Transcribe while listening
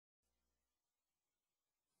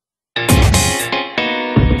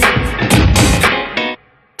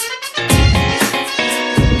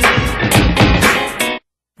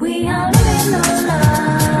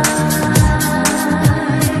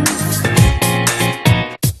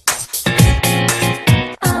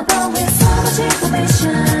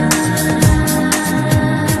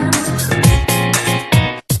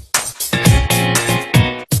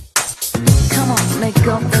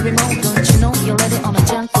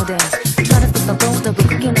loading. Try to flip the boat, double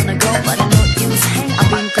cooking on the go, but I know use hang, I've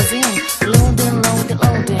been cousin. Loading, loading,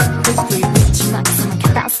 loading. Quickly reach maximum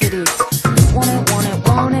capacity. Want it, want it,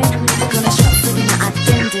 want it. Gonna show city my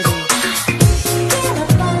identity. Get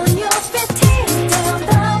up on your feet, tear down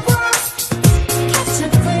the walls. Catch a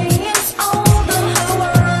breeze over her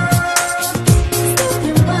world.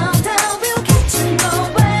 Stooping round down, we'll catch you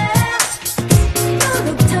nowhere. You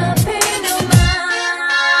looked up in your mind.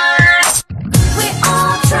 We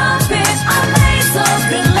all trumpet our lace of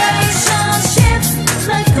relationships.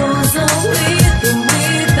 Life goes on with and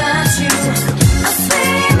without you. I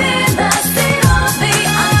swim in the sea of the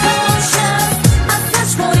unconscious. I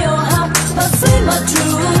search for your help, but swim my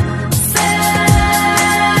true self.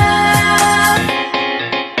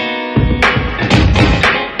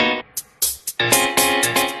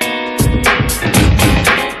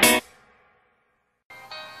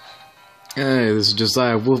 Hey, this is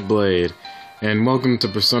Joxiah'sTruthblade, and welcome to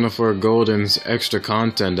Persona 4 Golden's extra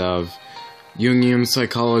content of Jungian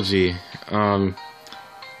psychology.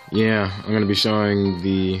 Yeah, I'm gonna be showing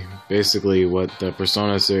basically what the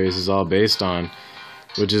Persona series is all based on,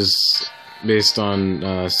 which is based on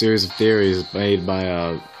a series of theories made by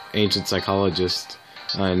an ancient psychologist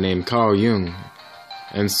named Carl Jung.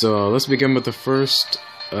 And so let's begin with the first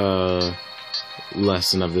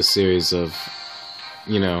lesson of this series of,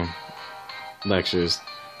 lectures.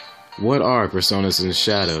 What are personas and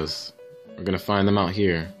shadows? We're gonna find them out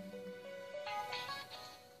here.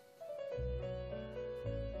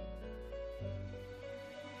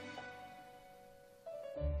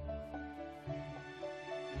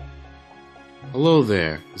 Hello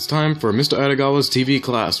there, it's time for Mr. Edogawa's TV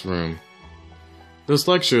classroom. This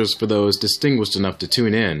lecture is for those distinguished enough to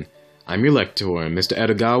tune in. I'm your lecturer, Mr.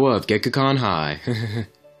 Edogawa of Gekkoukan High.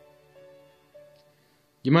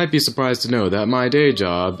 You might be surprised to know that my day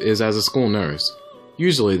job is as a school nurse.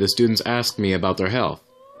 Usually the students ask me about their health,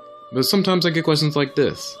 but sometimes I get questions like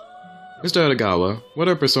this. Mr. Edogawa, what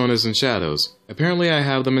are personas and shadows? Apparently I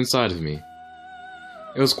have them inside of me.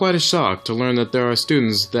 It was quite a shock to learn that there are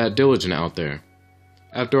students that diligent out there.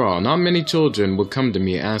 After all, not many children would come to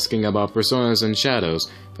me asking about personas and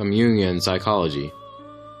shadows from Jungian psychology.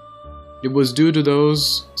 It was due to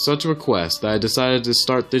such requests that I decided to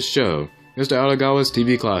start this show, Mr. Edogawa's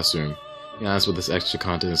TV classroom. Yeah, that's what this extra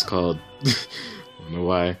content is called. I don't know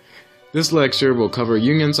why. This lecture will cover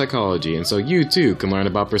Jungian psychology, and so you too can learn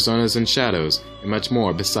about personas and shadows, and much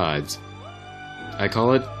more besides. I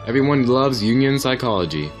call it, Everyone Loves Jungian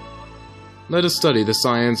Psychology. Let us study the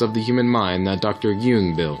science of the human mind that Dr.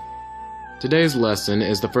 Jung built. Today's lesson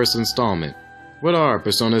is the first installment. What are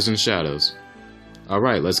personas and shadows?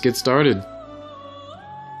 Alright, let's get started.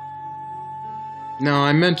 Now,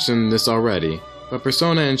 I mentioned this already, but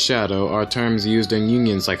persona and shadow are terms used in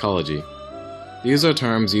Jungian psychology. These are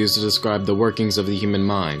terms used to describe the workings of the human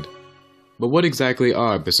mind. But what exactly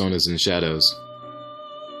are personas and shadows?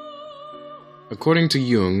 According to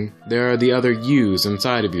Jung, there are the other yous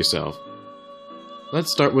inside of yourself.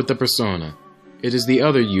 Let's start with the persona. It is the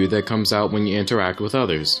other you that comes out when you interact with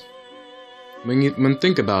others. When you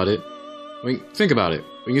think about it, when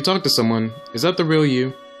you talk to someone, is that the real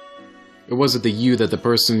you? Or was it the you that the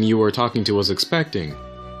person you were talking to was expecting?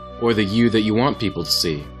 Or the you that you want people to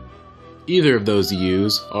see? Either of those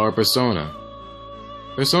yous are a persona.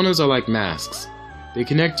 Personas are like masks. They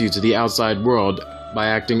connect you to the outside world by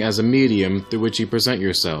acting as a medium through which you present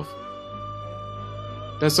yourself.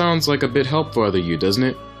 That sounds like a bit help for other you, doesn't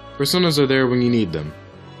it? Personas are there when you need them.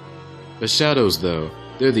 The shadows, though,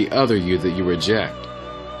 they're the other you that you reject.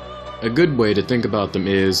 A good way to think about them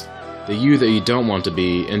is the you that you don't want to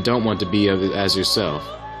be and don't want to be as yourself.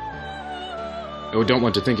 Or don't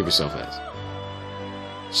want to think of yourself as.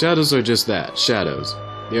 Shadows are just that, shadows.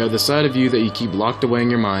 They are the side of you that you keep locked away in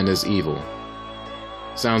your mind as evil.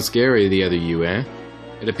 Sounds scary, the other you, eh?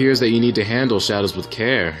 It appears that you need to handle shadows with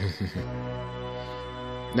care.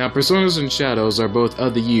 Now, personas and shadows are both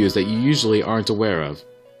other yous that you usually aren't aware of.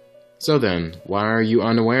 So then, why aren't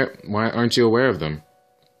you aware of them?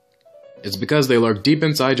 It's because they lurk deep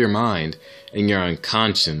inside your mind, in your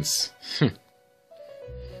unconscious.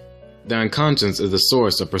 The unconscious is the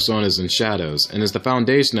source of personas and shadows, and is the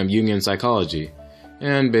foundation of Jungian psychology,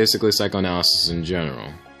 and basically psychoanalysis in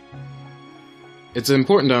general. It's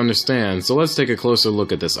important to understand, so let's take a closer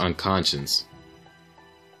look at this unconscious.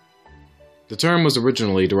 The term was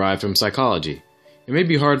originally derived from psychology. It may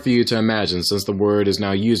be hard for you to imagine since the word is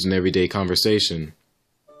now used in everyday conversation.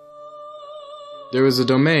 There is a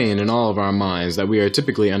domain in all of our minds that we are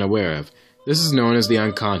typically unaware of. This is known as the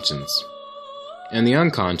unconscious. And the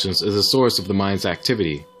unconscious is the source of the mind's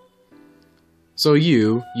activity. So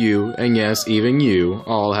you, and yes, even you,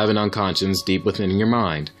 all have an unconscious deep within your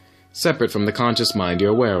mind, separate from the conscious mind you're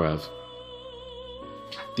aware of.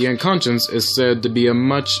 The unconscious is said to be a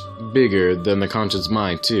much bigger than the conscious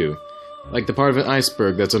mind too, like the part of an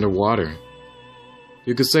iceberg that's underwater.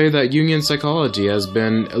 You could say that Jungian psychology has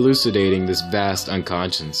been elucidating this vast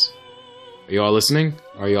unconscious. Are you all listening?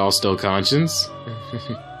 Are you all still conscious?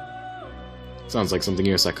 Sounds like something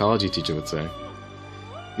your psychology teacher would say.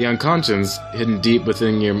 The unconscious, hidden deep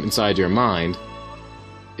inside your mind,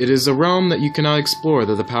 it is a realm that you cannot explore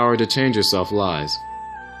that the power to change yourself lies.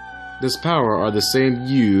 This power are the same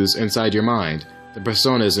yous inside your mind, the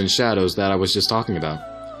personas and shadows that I was just talking about.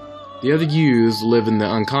 The other yous live in the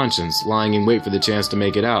unconscious, lying in wait for the chance to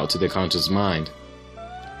make it out to the conscious mind.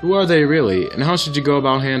 Who are they really, and how should you go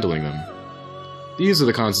about handling them? These are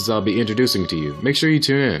the concepts I'll be introducing to you. Make sure you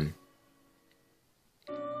tune in.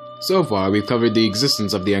 So far, we've covered the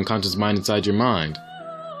existence of the unconscious mind inside your mind,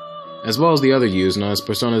 as well as the other yous known as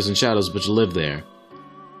personas and shadows which live there.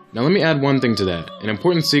 Now let me add one thing to that, an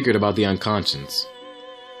important secret about the unconscious.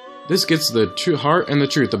 This gets to the heart and the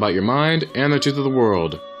truth about your mind and the truth of the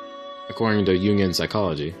world, according to Jungian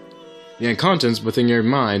psychology. The unconscious within your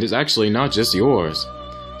mind is actually not just yours.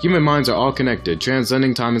 Human minds are all connected,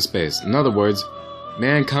 transcending time and space. In other words,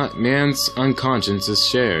 man's unconscious is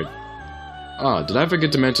shared. Did I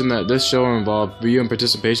forget to mention that this show will involve view and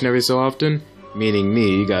participation every so often? Meaning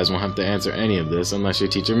me, you guys won't have to answer any of this unless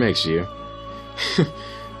your teacher makes you.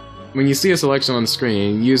 When you see a selection on the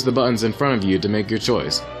screen, use the buttons in front of you to make your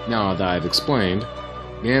choice. Now that I've explained,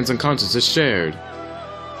 man's unconscious is shared.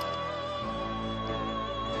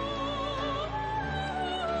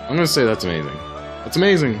 I'm gonna say that's amazing. That's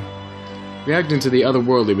amazing! Reacting to the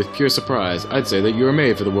otherworldly with pure surprise, I'd say that you were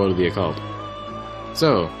made for the world of the occult.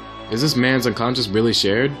 So, is this man's unconscious really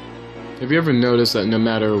shared? Have you ever noticed that no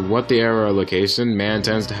matter what the era or location, man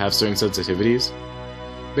tends to have certain sensitivities?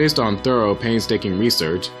 Based on thorough, painstaking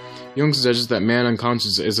research, Jung suggests that man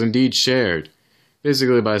unconscious is indeed shared.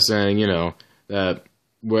 Basically by saying, that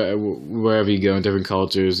wherever you go in different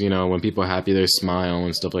cultures, when people are happy, they smile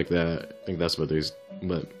and stuff like that. I think that's what there's,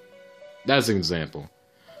 but that's an example.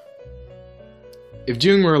 If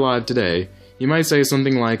Jung were alive today, he might say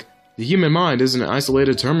something like, the human mind isn't an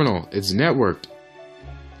isolated terminal, it's networked.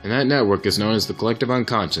 And that network is known as the collective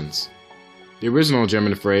unconscious. The original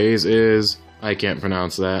German phrase is, I can't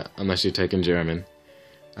pronounce that unless you're taking German.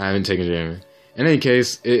 I haven't taken German. In any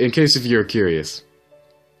case, in case if you're curious.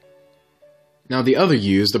 Now the other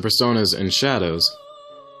yous, the personas and shadows,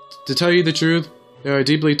 to tell you the truth, they are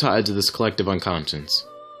deeply tied to this collective unconscious.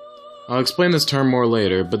 I'll explain this term more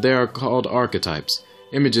later, but they are called archetypes,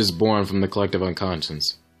 images born from the collective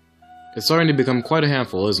unconscious. It's starting to become quite a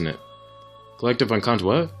handful, isn't it? Collective unconscious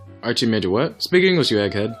what? Archie Major what? Speak English, you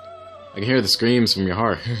egghead. I can hear the screams from your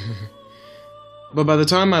heart. But by the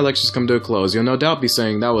time my lectures come to a close, you'll no doubt be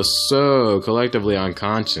saying that was so collectively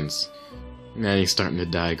unconscious. Man, he's starting to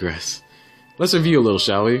digress. Let's review a little,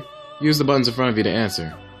 shall we? Use the buttons in front of you to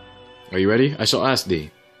answer. Are you ready? I shall ask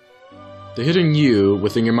thee. The hidden you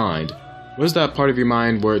within your mind. What is that part of your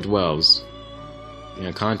mind where it dwells? The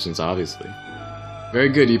unconscious, obviously. Very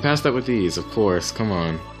good, you passed that with ease, of course, come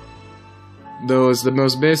on. Though it's the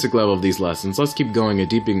most basic level of these lessons, let's keep going and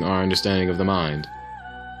deepening our understanding of the mind.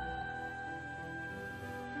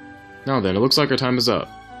 Now then, it looks like our time is up.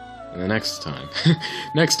 And the next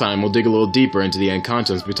time we'll dig a little deeper into the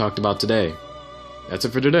unconscious we talked about today. That's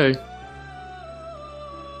it for today.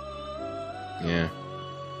 Yeah.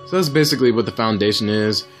 So that's basically what the foundation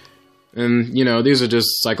is. And, these are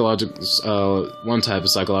just one type of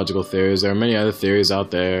psychological theories. There are many other theories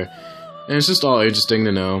out there. And it's just all interesting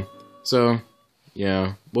to know. So,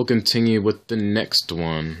 yeah, we'll continue with the next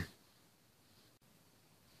one.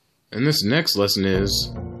 And this next lesson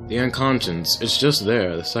is the unconscious. It's just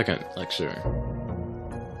there, the second lecture.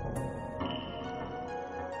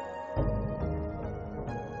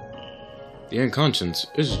 The unconscious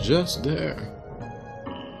is just there.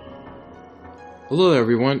 Hello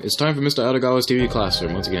everyone, it's time for Mr. Edogawa's TV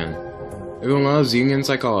classroom once again. Everyone loves Jungian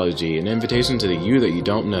psychology, an invitation to the you that you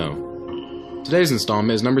don't know. Today's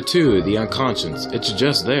installment is number 2, the unconscious. It's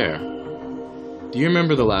just there. Do you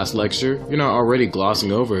remember the last lecture? You're not already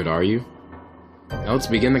glossing over it, are you? Now let's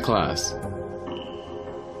begin the class.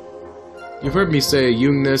 You've heard me say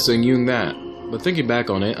Jung this and Jung that, but thinking back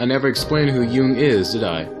on it, I never explained who Jung is, did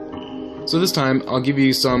I? So this time, I'll give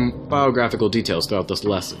you some biographical details throughout this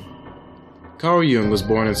lesson. Carl Jung was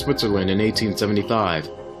born in Switzerland in 1875.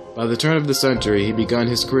 By the turn of the century, he began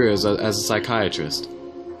his career as a psychiatrist.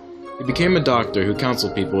 He became a doctor who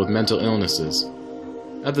counseled people with mental illnesses.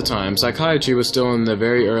 At the time, psychiatry was still in the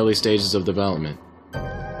very early stages of development.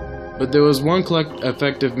 But there was one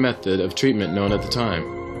effective method of treatment known at the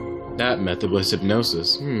time. That method was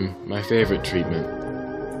hypnosis. My favorite treatment.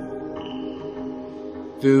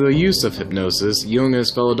 Through the use of hypnosis, Jung and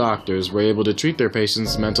his fellow doctors were able to treat their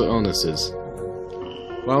patients' mental illnesses.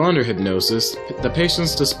 While under hypnosis, the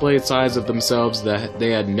patients displayed sides of themselves that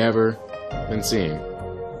they had never been seeing,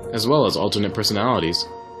 as well as alternate personalities.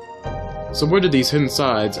 So where did these hidden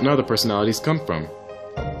sides and other personalities come from?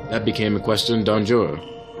 That became a question d'un jour.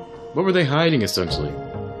 What were they hiding, essentially?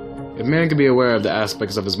 If man could be aware of the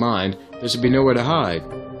aspects of his mind, there should be nowhere to hide.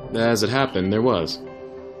 But as it happened, there was.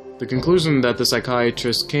 The conclusion that the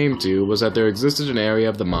psychiatrist came to was that there existed an area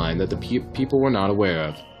of the mind that the people were not aware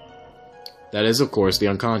of. That is, of course, the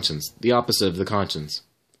unconscious, the opposite of the conscious.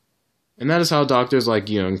 And that is how doctors like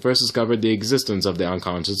Jung first discovered the existence of the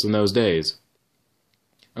unconscious in those days.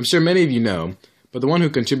 I'm sure many of you know, but the one who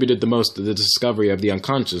contributed the most to the discovery of the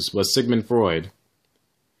unconscious was Sigmund Freud.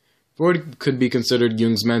 Freud could be considered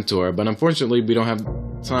Jung's mentor, but unfortunately we don't have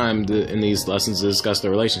time in these lessons to discuss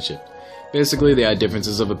their relationship. Basically, they had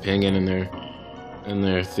differences of opinion in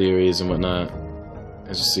their theories and whatnot,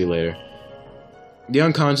 as you'll see later. The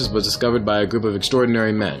unconscious was discovered by a group of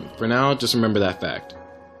extraordinary men. For now, just remember that fact.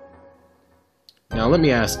 Now let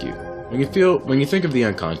me ask you, when you think of the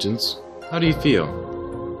unconscious, how do you feel?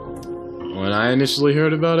 When I initially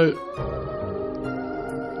heard about it,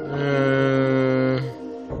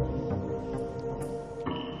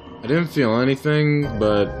 I didn't feel anything,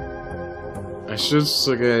 but I should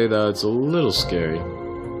say that it's a little scary.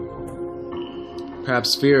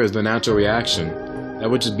 Perhaps fear is the natural reaction. That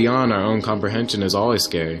which is beyond our own comprehension is always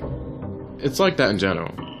scary. It's like that in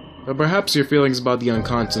general. But perhaps your feelings about the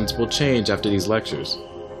unconscious will change after these lectures.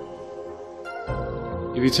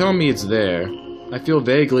 If you tell me it's there, I feel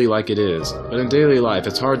vaguely like it is, but in daily life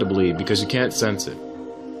it's hard to believe because you can't sense it.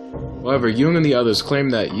 However, Jung and the others claim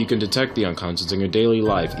that you can detect the unconscious in your daily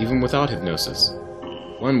life even without hypnosis.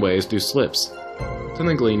 One way is through slips,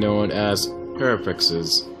 technically known as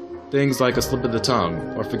parapraxis. Things like a slip of the tongue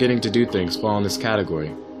or forgetting to do things fall in this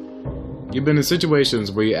category. You've been in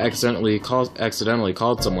situations where you accidentally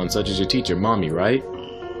called someone, such as your teacher, mommy, right?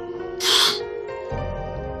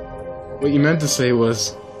 What you meant to say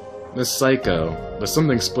was Miss Psycho, but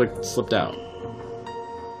something slipped out.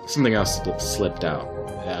 Something else slipped out.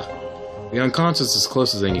 Yeah. The unconscious is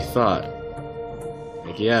closer than you thought.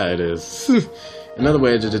 Like, yeah, it is. Another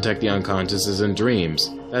way to detect the unconscious is in dreams.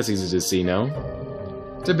 That's easy to see, no?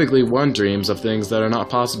 Typically, one dreams of things that are not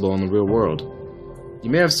possible in the real world. You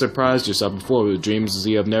may have surprised yourself before with dreams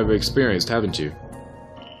you have never experienced, haven't you?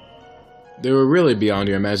 They were really beyond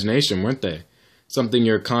your imagination, weren't they? Something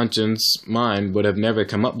your conscious mind would have never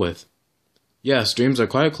come up with. Yes, dreams are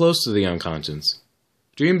quite close to the unconscious.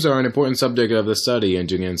 Dreams are an important subject of the study in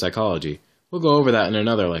Jungian psychology. We'll go over that in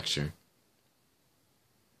another lecture.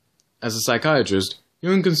 As a psychiatrist,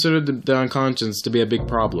 Jung considered the unconscious to be a big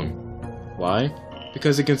problem. Why?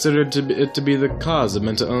 Because he considered it to be the cause of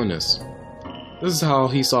mental illness. This is how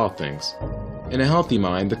he saw things. In a healthy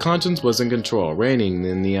mind, the conscience was in control, reigning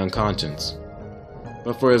in the unconscious.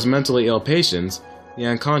 But for his mentally ill patients, the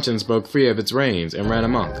unconscious broke free of its reins and ran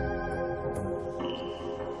amok.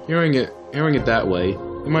 Hearing it that way,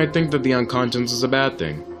 you might think that the unconscious is a bad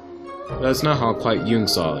thing. But that's not how quite Jung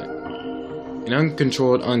saw it. An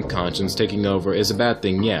uncontrolled unconscious taking over is a bad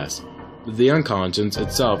thing, yes, but the unconscious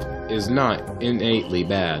itself is not innately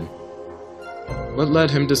bad. What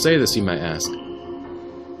led him to say this, you might ask?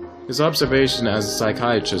 His observation as a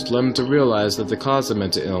psychiatrist led him to realize that the cause of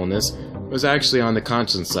mental illness was actually on the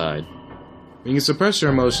conscience side. When you suppress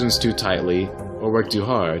your emotions too tightly, or work too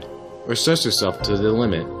hard, or stress yourself to the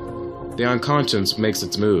limit, the unconscious makes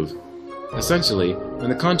its move. Essentially, when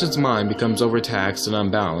the conscious mind becomes overtaxed and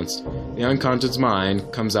unbalanced, the unconscious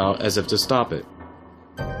mind comes out as if to stop it.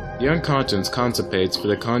 The unconscious compensates for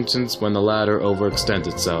the conscious when the latter overextends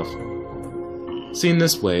itself. Seen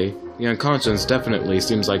this way, the unconscious definitely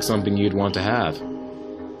seems like something you'd want to have.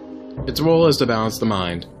 Its role is to balance the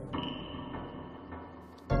mind.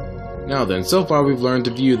 Now then, so far we've learned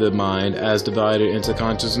to view the mind as divided into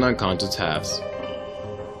conscious and unconscious halves.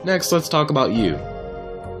 Next, let's talk about you.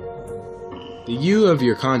 The you of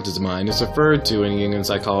your conscious mind is referred to in Jungian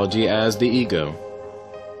psychology as the ego.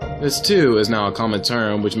 This too is now a common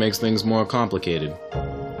term which makes things more complicated.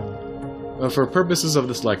 But for purposes of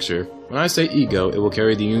this lecture, when I say ego, it will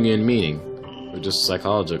carry the Jungian meaning, or just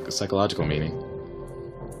psychological meaning.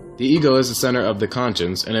 The ego is the center of the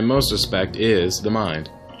conscience and in most respect is the mind.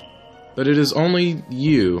 But it is only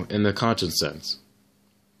you in the conscious sense.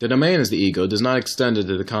 The domain as the ego does not extend to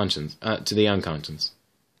the conscience, to the unconscious.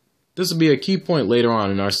 This will be a key point later on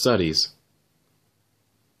in our studies.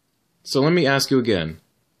 So let me ask you again.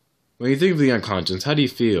 When you think of the unconscious, how do you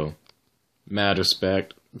feel? Mad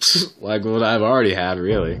respect. Like what I've already had,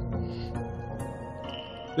 really.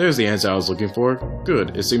 There's the answer I was looking for.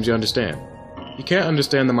 Good, it seems you understand. You can't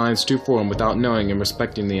understand the mind's true form without knowing and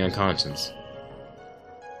respecting the unconscious.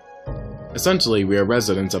 Essentially, we are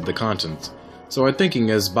residents of the conscience, so our thinking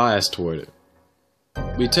is biased toward it.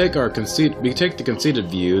 We take the conceited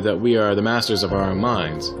view that we are the masters of our own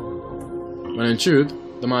minds, when in truth,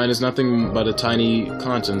 the mind is nothing but a tiny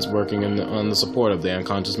conscience working on the support of the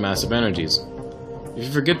unconscious massive energies. If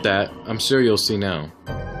you forget that, I'm sure you'll see now.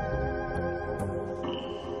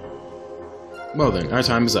 Well then, our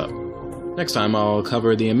time is up. Next time I'll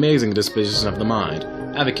cover the amazing disposition of the mind,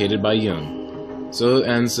 advocated by Jung. So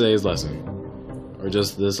ends today's lesson. Or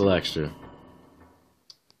just this lecture.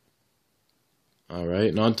 Alright,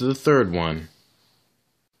 and on to the third one.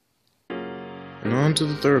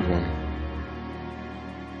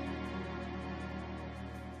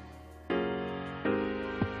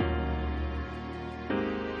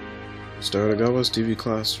 Mr. Edogawa's TV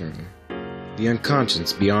classroom. The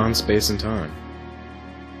unconscious beyond space and time.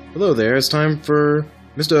 Hello there, it's time for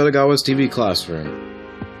Mr. Edogawa's TV classroom.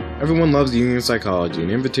 Everyone loves Jungian psychology, an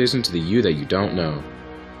invitation to the you that you don't know.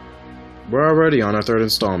 We're already on our third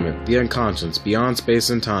installment, the unconscious beyond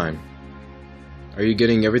space and time. Are you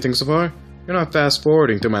getting everything so far? You're not fast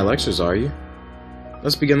forwarding through my lectures, are you?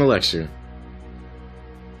 Let's begin the lecture.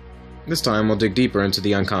 This time we'll dig deeper into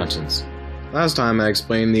the unconscious. Last time I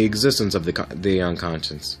explained the existence of the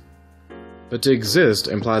unconscious. But to exist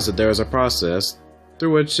implies that there is a process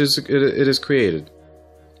through which it is created.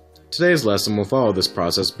 Today's lesson will follow this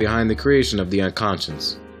process behind the creation of the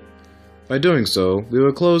unconscious. By doing so, we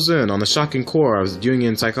will close in on the shocking core of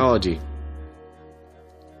Jungian psychology.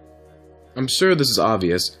 I'm sure this is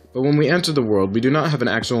obvious, but when we enter the world, we do not have an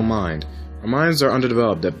actual mind. Our minds are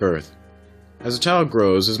underdeveloped at birth. As a child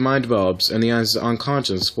grows, his mind develops and the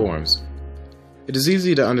unconscious forms. It is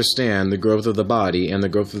easy to understand the growth of the body and the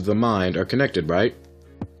growth of the mind are connected, right?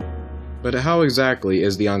 But how exactly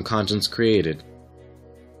is the unconscious created?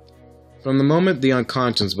 From the moment the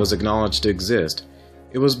unconscious was acknowledged to exist,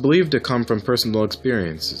 it was believed to come from personal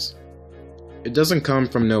experiences. It doesn't come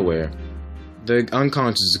from nowhere. The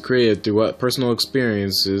unconscious is created through what personal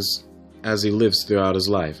experiences as he lives throughout his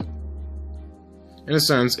life. In a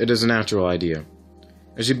sense, it is a natural idea.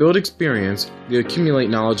 As you build experience, you accumulate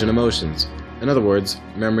knowledge and emotions. In other words,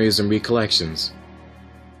 memories and recollections.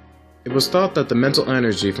 It was thought that the mental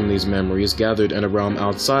energy from these memories gathered in a realm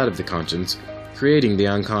outside of the conscience, creating the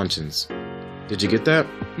unconscious. Did you get that?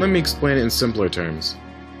 Let me explain it in simpler terms.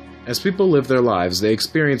 As people live their lives, they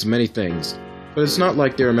experience many things, but it's not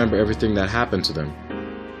like they remember everything that happened to them.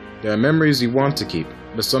 There are memories you want to keep,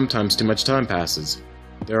 but sometimes too much time passes.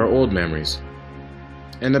 There are old memories.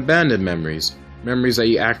 And abandoned memories, memories that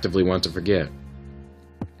you actively want to forget.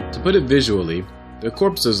 To put it visually, the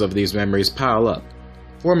corpses of these memories pile up,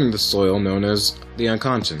 forming the soil known as the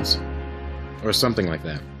unconscious, or something like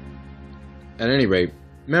that. At any rate,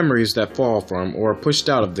 memories that fall from or are pushed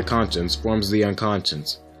out of the conscience forms the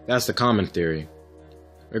unconscious. That's the common theory.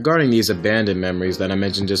 Regarding these abandoned memories that I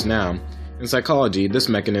mentioned just now, in psychology, this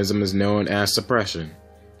mechanism is known as suppression.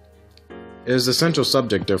 It is the central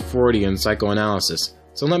subject of Freudian psychoanalysis,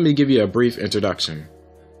 so let me give you a brief introduction.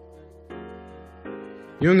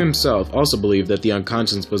 Jung himself also believed that the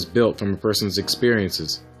unconscious was built from a person's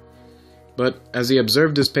experiences. But as he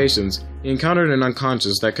observed his patients, he encountered an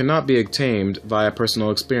unconscious that could not be attained via personal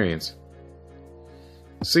experience.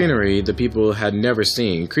 Scenery the people had never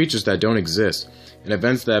seen, creatures that don't exist, and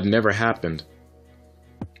events that have never happened.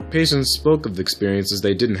 Patients spoke of the experiences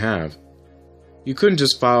they didn't have. You couldn't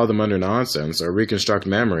just file them under nonsense or reconstruct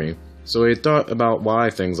memory, so he thought about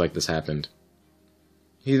why things like this happened.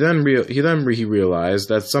 He realized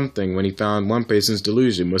that something when he found one patient's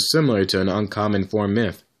delusion was similar to an uncommon form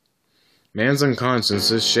myth. Man's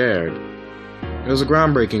unconscious is shared. It was a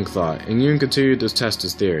groundbreaking thought, and Jung continued to test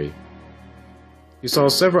his theory. He saw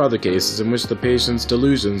several other cases in which the patient's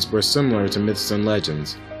delusions were similar to myths and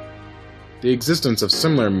legends. The existence of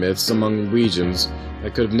similar myths among regions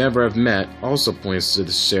that could never have met also points to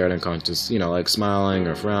the shared unconscious, like smiling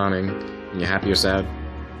or frowning, when you're happy or sad.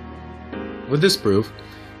 With this proof,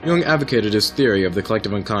 Jung advocated his theory of the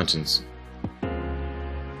collective unconscious.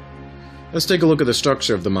 Let's take a look at the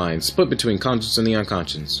structure of the mind, split between conscious and the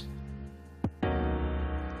unconscious.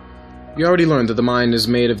 We already learned that the mind is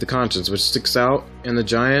made of the conscious, which sticks out, and the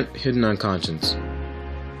giant, hidden unconscious.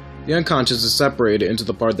 The unconscious is separated into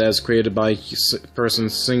the part that is created by a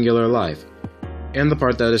person's singular life, and the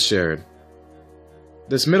part that is shared.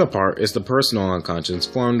 This middle part is the personal unconscious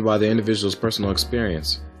formed by the individual's personal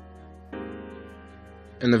experience.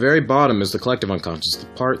 And the very bottom is the collective unconscious, the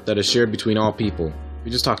part that is shared between all people.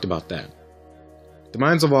 We just talked about that. The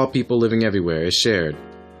minds of all people living everywhere is shared.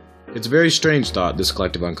 It's a very strange thought, this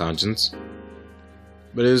collective unconscious.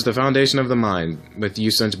 But it is the foundation of the mind, with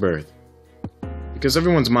you since birth. Because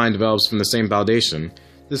everyone's mind develops from the same foundation,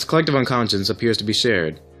 this collective unconscious appears to be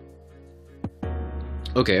shared.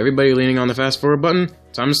 Okay, everybody leaning on the fast forward button?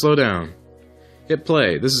 Time to slow down. Hit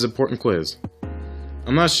play. This is an important quiz.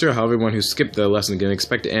 I'm not sure how everyone who skipped the lesson can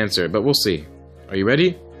expect to answer, but we'll see. Are you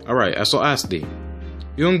ready? Alright, I shall ask thee.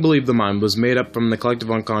 Jung believed the mind was made up from the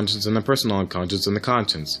collective unconscious and the personal unconscious and the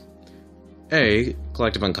conscience. A.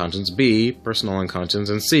 Collective unconscious, B. Personal unconscious,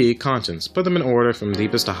 and C. Conscience. Put them in order from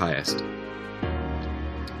deepest to highest.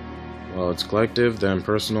 Well, it's collective, then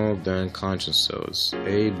personal, then conscious, so it's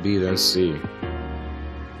A, B, then C.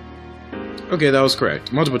 Okay, that was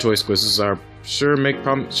correct. Multiple choice quizzes are sure make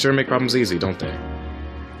problems easy, don't they?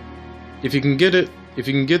 If you can get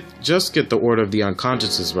the order of the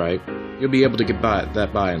unconsciouses right, you'll be able to get by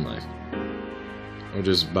in life. Or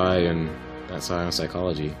just by in that side of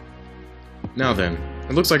psychology. Now then,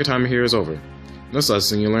 it looks like our time here is over. In this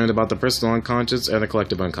lesson, you learned about the personal unconscious and the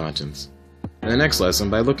collective unconscious. In the next lesson,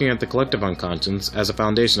 by looking at the collective unconscious as a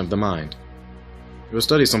foundation of the mind, we will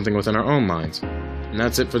study something within our own minds. And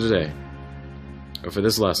that's it for today. Or for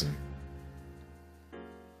this lesson.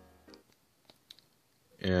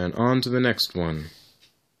 And on to the next one.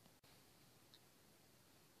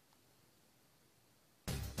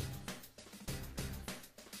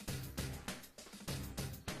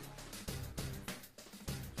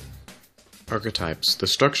 Archetypes, the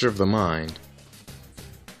structure of the mind.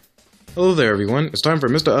 Hello there everyone, it's time for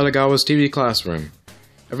Mr. Edogawa's TV classroom.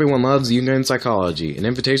 Everyone loves Jungian psychology, an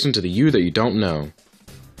invitation to the you that you don't know.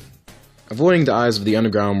 Avoiding the eyes of the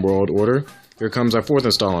underground world order, here comes our fourth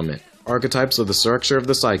installment, Archetypes of the structure of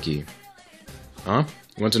the psyche. Huh?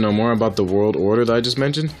 You want to know more about the world order that I just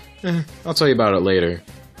mentioned? I'll tell you about it later.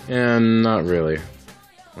 And not really.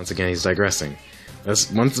 Once again, he's digressing. Let's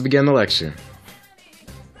begin the lecture.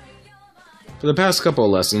 For the past couple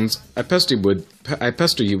of lessons, I pester you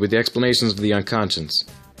with the explanations of the unconscious.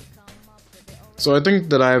 So I think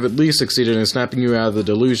that I have at least succeeded in snapping you out of the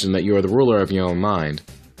delusion that you are the ruler of your own mind.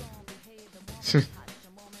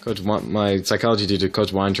 My psychology teacher,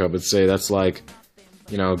 Coach Weintraub, would say that's like,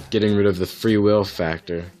 getting rid of the free will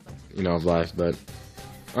factor, of life, but,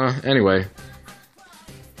 anyway.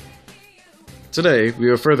 Today, we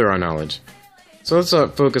will further our knowledge. So let's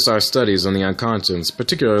focus our studies on the unconscious,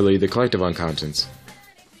 particularly the collective unconscious.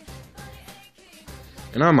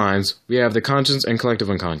 In our minds, we have the conscious and collective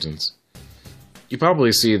unconscious. You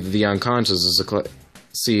probably see that the unconscious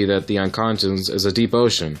is a deep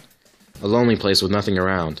ocean, a lonely place with nothing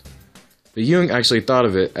around. But Jung actually thought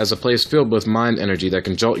of it as a place filled with mind energy that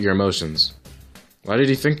can jolt your emotions. Why did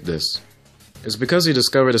he think this? It's because he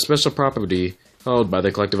discovered a special property held by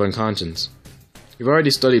the collective unconscious. We've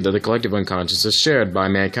already studied that the collective unconscious is shared by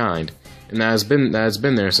mankind, and that has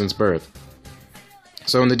been there since birth.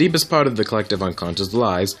 So in the deepest part of the collective unconscious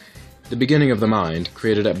lies the beginning of the mind,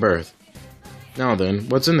 created at birth. Now then,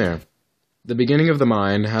 what's in there? The beginning of the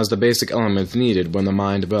mind has the basic elements needed when the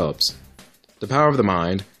mind develops. The power of the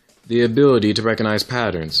mind, the ability to recognize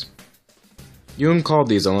patterns. Jung called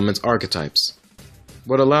these elements archetypes.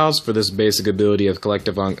 What allows for this basic ability of the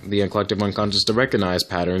collective unconscious to recognize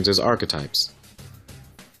patterns is archetypes.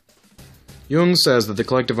 Jung says that the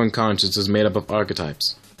collective unconscious is made up of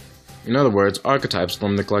archetypes. In other words, archetypes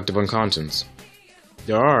form the collective unconscious.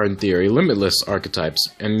 There are, in theory, limitless archetypes,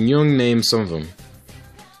 and Jung names some of them.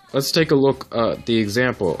 Let's take a look at the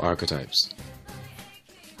example archetypes.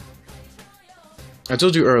 I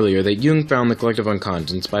told you earlier that Jung found the collective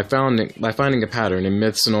unconscious by finding a pattern in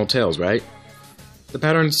myths and old tales, right? The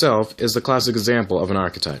pattern itself is the classic example of an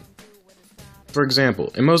archetype. For example,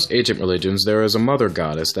 in most ancient religions, there is a mother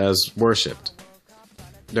goddess that is worshipped.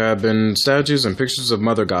 There have been statues and pictures of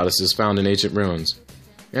mother goddesses found in ancient ruins.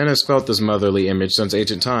 Man has felt this motherly image since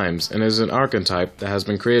ancient times, and is an archetype that has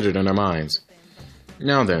been created in our minds.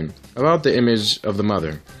 Now then, about the image of the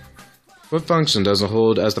mother. What function does it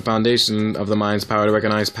hold as the foundation of the mind's power to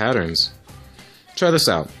recognize patterns? Try this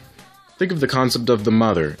out. Think of the concept of the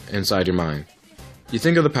mother inside your mind. You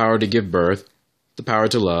think of the power to give birth, the power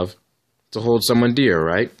to love, to hold someone dear,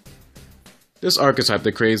 right? This archetype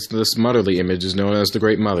that creates this motherly image is known as the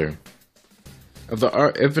Great Mother. Of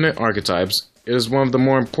the infinite archetypes, it is one of the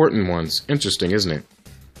more important ones. Interesting, isn't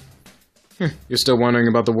it? You're still wondering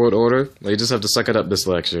about the world order? Well, you just have to suck it up this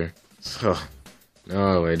lecture.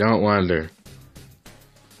 No, I don't wonder.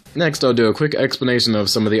 Next, I'll do a quick explanation of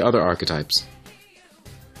some of the other archetypes.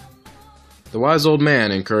 The wise old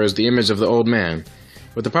man incurs the image of the old man,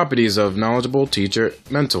 with the properties of knowledgeable teacher,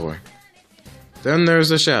 mentor. Then there's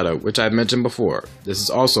the shadow, which I've mentioned before. This is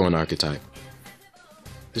also an archetype.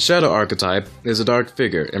 The shadow archetype is a dark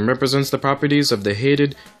figure and represents the properties of the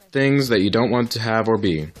hated things that you don't want to have or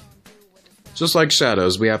be. Just like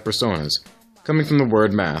shadows, we have personas, coming from the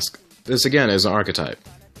word mask. This again is an archetype.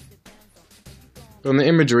 From the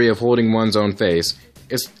imagery of holding one's own face,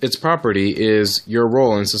 its property is your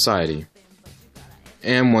role in society.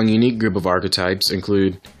 And one unique group of archetypes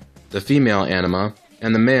include the female anima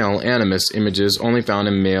and the male animus images only found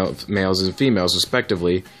in males and females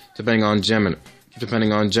respectively, depending on gender.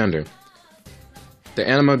 The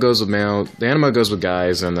anima goes with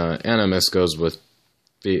guys, and the animus goes with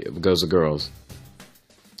girls.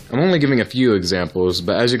 I'm only giving a few examples,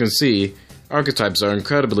 but as you can see, archetypes are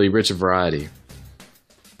incredibly rich in variety.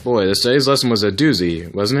 Boy, today's lesson was a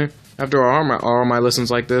doozy, wasn't it? After all my lessons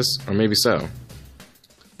like this, or maybe so.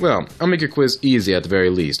 Well, I'll make your quiz easy at the very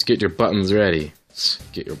least. Get your buttons ready.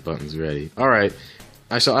 Get your buttons ready. Alright,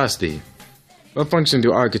 I shall ask thee, what function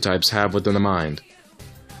do archetypes have within the mind?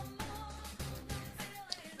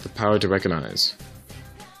 The power to recognize.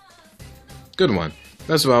 Good one.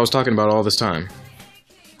 That's what I was talking about all this time.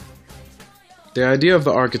 The idea of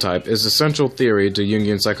the archetype is the central theory to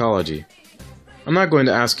Jungian psychology. I'm not going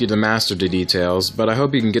to ask you to master the details, but I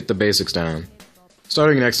hope you can get the basics down.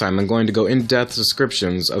 Starting next time, I'm going to go in-depth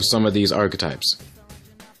descriptions of some of these archetypes.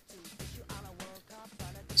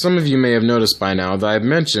 Some of you may have noticed by now that I've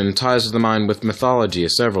mentioned ties to the mind with mythology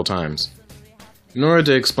several times. In order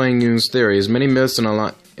to explain Jung's theories, many myths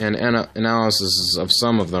and analysis of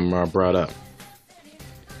some of them are brought up.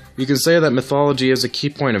 You can say that mythology is a key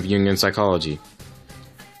point of Jungian psychology.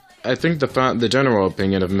 I think the general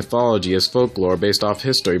opinion of mythology is folklore based off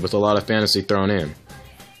history with a lot of fantasy thrown in.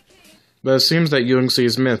 But it seems that Jung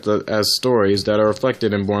sees myth as stories that are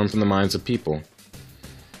reflected and born from the minds of people.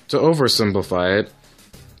 To oversimplify it,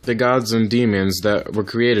 the gods and demons that were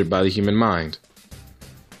created by the human mind.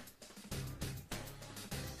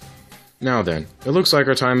 Now then, it looks like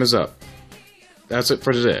our time is up. That's it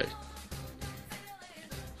for today.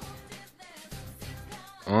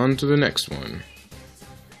 On to the next one.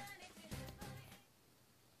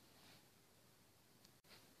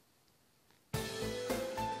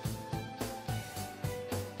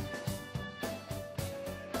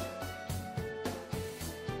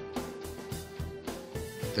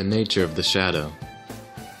 The nature of the shadow.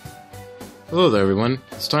 Hello there everyone,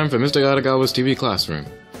 it's time for Mr. Edogawa's TV classroom.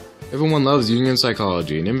 Everyone loves Jungian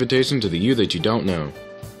psychology, an invitation to the you that you don't know.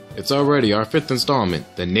 It's already our 5th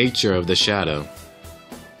installment, The Nature of the Shadow.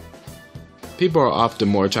 People are often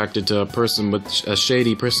more attracted to a person with a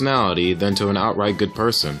shady personality than to an outright good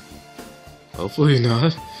person. Hopefully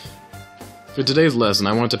not. For today's lesson,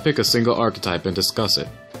 I want to pick a single archetype and discuss it.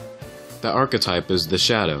 That archetype is the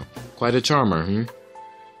shadow. Quite a charmer, hmm?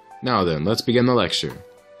 Now then, let's begin the lecture.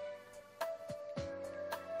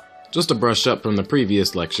 Just to brush up from the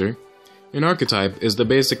previous lecture, an archetype is the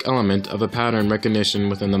basic element of a pattern recognition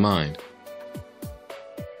within the mind.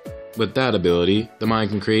 With that ability, the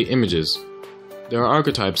mind can create images. There are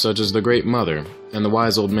archetypes such as the Great Mother and the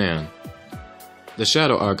Wise Old Man. The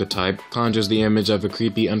shadow archetype conjures the image of a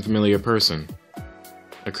creepy, unfamiliar person.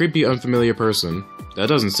 A creepy, unfamiliar person? That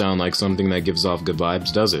doesn't sound like something that gives off good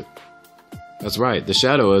vibes, does it? That's right, the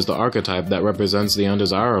shadow is the archetype that represents the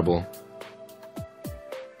undesirable.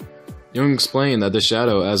 Jung explained the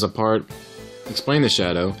shadow as the part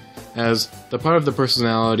of the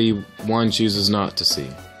personality one chooses not to see.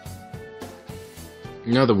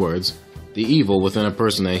 In other words, the evil within a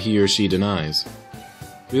person that he or she denies.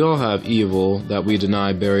 We all have evil that we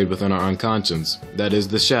deny buried within our unconscious, that is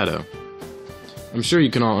the shadow. I'm sure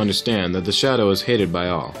you can all understand that the shadow is hated by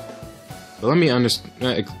all. But let me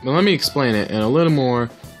explain it in a little more,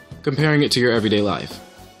 comparing it to your everyday life.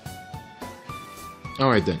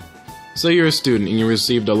 Alright then, say you're a student and you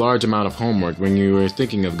received a large amount of homework when you were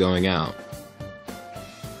thinking of going out.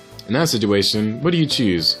 In that situation, what do you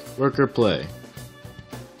choose, work or play?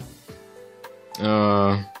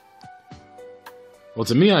 Well,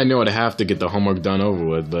 to me, I know I'd have to get the homework done over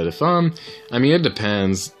with, but it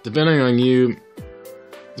depends. Depending on who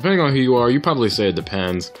you are, you probably say it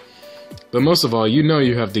depends. But most of all, you know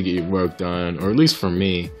you have to get your work done, or at least for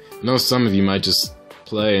me. I know some of you might just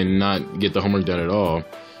play and not get the homework done at all.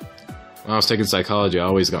 When I was taking psychology, I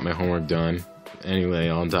always got my homework done, anyway,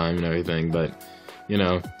 on time and everything, but,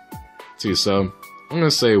 so, I'm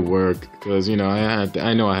gonna say work, because, I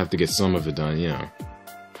know I have to get some of it done,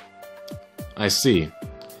 I see.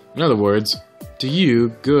 In other words, To you,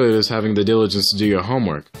 good is having the diligence to do your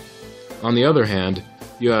homework. On the other hand,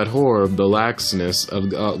 you abhor the laxness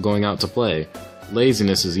of going out to play.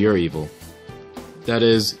 Laziness is your evil. That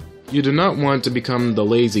is, you do not want to become the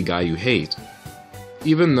lazy guy you hate.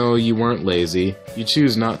 Even though you weren't lazy, you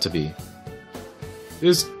choose not to be.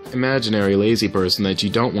 This imaginary lazy person that you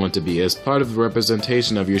don't want to be is part of the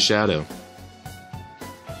representation of your shadow.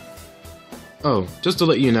 Oh, just to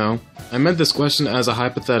let you know, I meant this question as a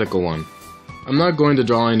hypothetical one. I'm not going to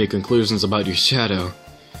draw any conclusions about your shadow.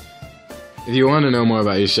 If you want to know more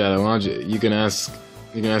about your shadow, you can ask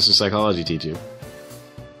your psychology teacher.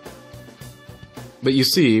 But you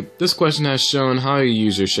see, this question has shown how you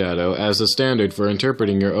use your shadow as a standard for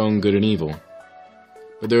interpreting your own good and evil.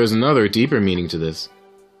 But there is another, deeper meaning to this.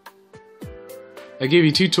 I gave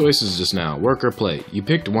you two choices just now, work or play. You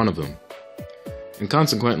picked one of them. And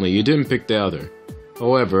consequently, you didn't pick the other.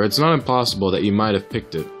 However, it's not impossible that you might have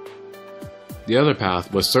picked it. The other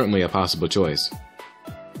path was certainly a possible choice.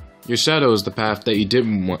 Your shadow is the path that you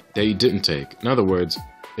didn't take. In other words,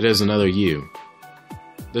 it is another you.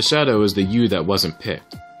 The shadow is the you that wasn't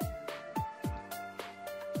picked.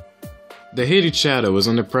 The hated shadow is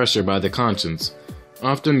under pressure by the conscience,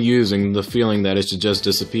 often using the feeling that it should just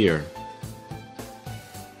disappear.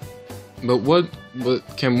 But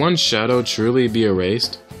can one's shadow truly be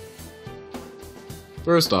erased?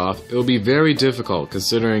 First off, it will be very difficult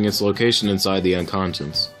considering its location inside the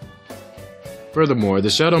unconscious. Furthermore, the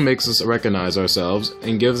shadow makes us recognize ourselves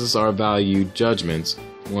and gives us our valued judgments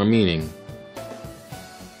more meaning.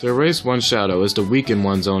 To erase one's shadow is to weaken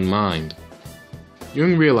one's own mind.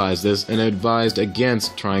 Jung realized this and advised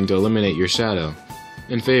against trying to eliminate your shadow,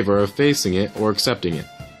 in favor of facing it or accepting it.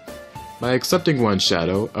 By accepting one's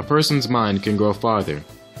shadow, a person's mind can grow farther.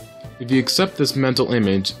 If you accept this mental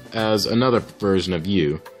image as another version of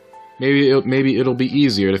you, maybe it'll be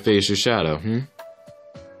easier to face your shadow,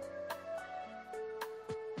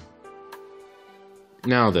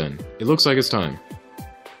 Now then, it looks like it's time.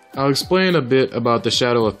 I'll explain a bit about the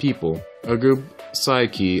shadow of people, a group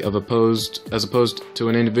psyche as opposed to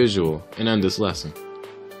an individual, and end this lesson.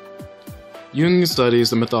 Jung studies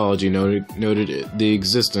the mythology noted the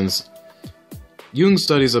existence of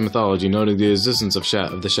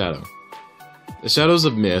the shadow. The shadows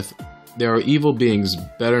of myth, there are evil beings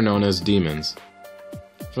better known as demons.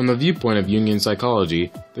 From the viewpoint of Jungian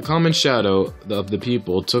psychology, the common shadow of the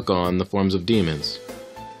people took on the forms of demons.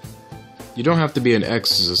 You don't have to be an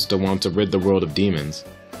exorcist to want to rid the world of demons.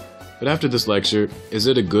 But after this lecture, is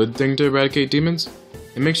it a good thing to eradicate demons?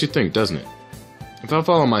 It makes you think, doesn't it? If I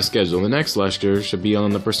follow my schedule, the next lecture should be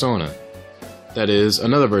on the persona. That is,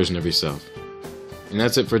 another version of yourself. And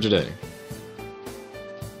that's it for today.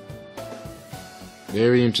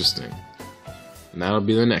 Very interesting. And that'll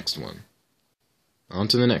be the next one. On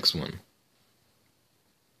to the next one.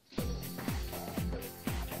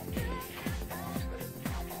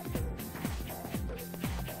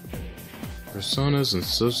 Personas and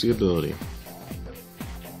Sociability.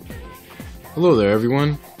 Hello there,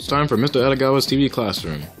 everyone. It's time for Mr. Edogawa's TV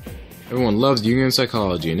classroom. Everyone loves Jungian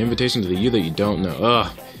psychology, an invitation to the you that you don't know. Ugh.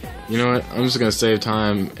 You know what? I'm just gonna save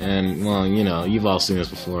time, and, well, you know, you've all seen this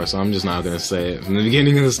before, so I'm just not gonna say it from the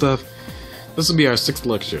beginning of the stuff. This will be our 6th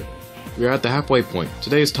lecture. We are at the halfway point.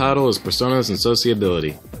 Today's title is Personas and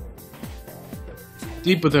Sociability.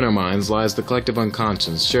 Deep within our minds lies the collective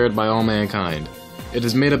unconscious shared by all mankind. It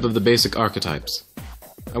is made up of the basic archetypes.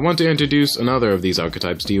 I want to introduce another of these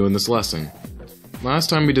archetypes to you in this lesson. Last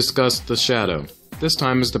time we discussed the shadow. This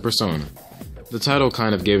time is the persona. The title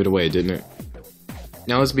kind of gave it away, didn't it?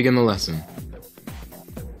 Now let's begin the lesson.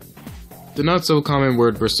 The not so common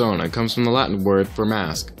word persona comes from the Latin word for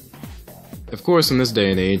mask. Of course, in this day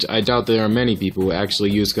and age, I doubt there are many people who actually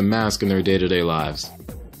use a mask in their day-to-day lives.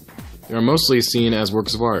 They are mostly seen as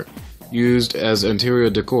works of art, used as interior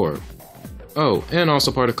decor. Oh, and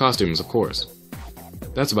also part of costumes, of course.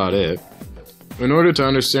 That's about it. In order to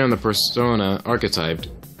understand the persona archetype,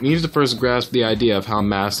 we need to first grasp the idea of how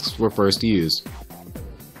masks were first used.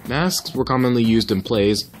 Masks were commonly used in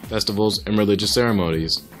plays, festivals, and religious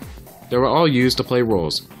ceremonies. They were all used to play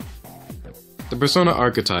roles. The persona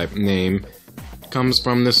archetype name comes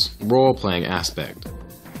from this role-playing aspect.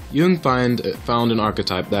 Jung found an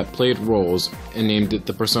archetype that played roles and named it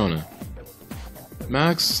the persona.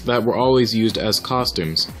 Masks that were always used as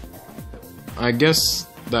costumes. I guess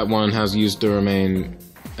the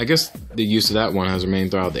use of that one has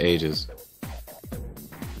remained throughout the ages.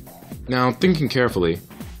 Now, thinking carefully,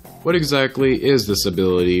 what exactly is this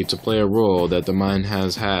ability to play a role that the mind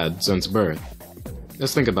has had since birth?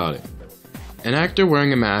 Let's think about it. An actor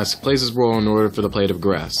wearing a mask plays his role in order for the play to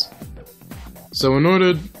progress. So in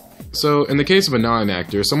order So, in the case of a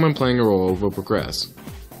non-actor, someone playing a role will progress.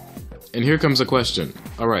 And here comes a question.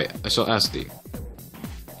 Alright, I shall ask thee.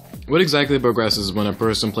 What exactly progresses when a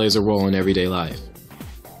person plays a role in everyday life?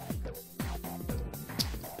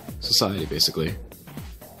 Society, basically.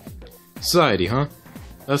 Society, huh?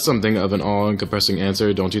 That's something of an all-encompassing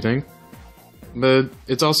answer, don't you think? But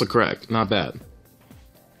it's also correct, not bad.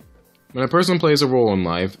 When a person plays a role in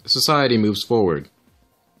life, society moves forward.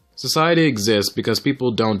 Society exists because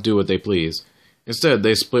people don't do what they please. Instead,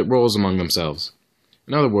 they split roles among themselves.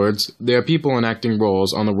 In other words, they are people enacting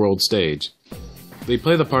roles on the world stage. We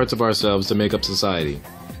play the parts of ourselves to make up society.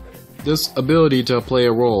 This ability to play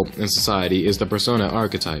a role in society is the persona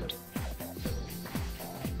archetype.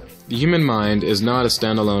 The human mind is not a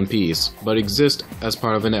standalone piece, but exists as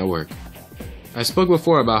part of a network. I spoke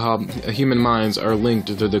before about how human minds are linked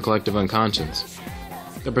to the collective unconscious.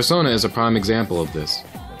 The persona is a prime example of this.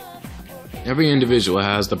 Every individual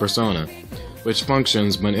has the persona, which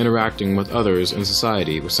functions when interacting with others in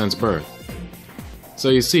society since birth. So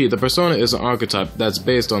you see, the persona is an archetype that's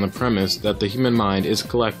based on the premise that the human mind is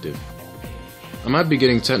collective. I might be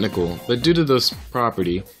getting technical, but due to this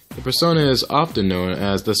property, the persona is often known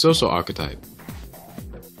as the social archetype.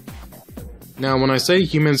 Now, when I say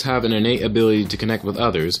humans have an innate ability to connect with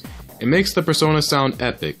others, it makes the persona sound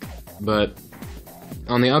epic, but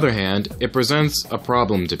on the other hand, it presents a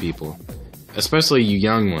problem to people, especially you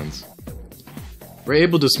young ones. We're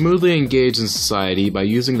able to smoothly engage in society by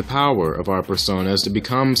using the power of our personas to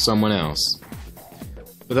become someone else.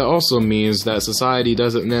 But that also means that society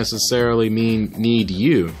doesn't necessarily need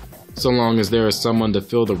you, so long as there is someone to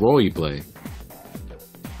fill the role you play.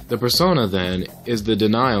 The persona, then, is the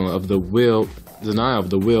denial of the will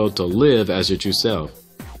to live as your true self.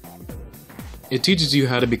 It teaches you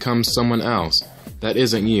how to become someone else that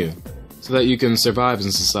isn't you, so that you can survive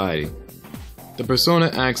in society. The persona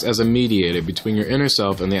acts as a mediator between your inner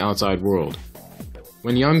self and the outside world.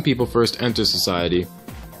 When young people first enter society,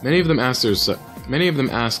 many of them ask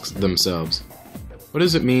themselves, what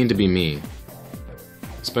does it mean to be me?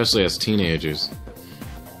 Especially as teenagers.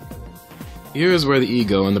 Here is where the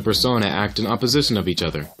ego and the persona act in opposition of each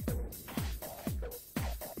other.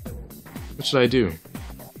 What should I do?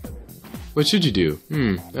 What should you do?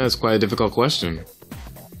 That's quite a difficult question.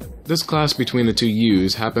 This clash between the two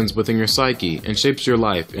yous happens within your psyche and shapes your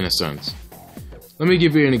life in a sense. Let me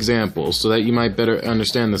give you an example so that you might better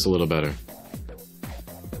understand this a little better.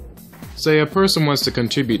 Say a person wants to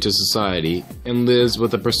contribute to society and lives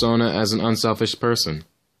with a persona as an unselfish person.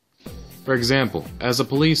 For example, as a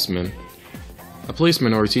policeman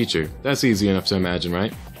or a teacher. That's easy enough to imagine,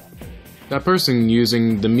 right? That person,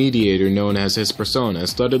 using the mediator known as his persona,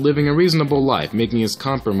 started living a reasonable life, making his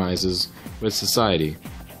compromises with society.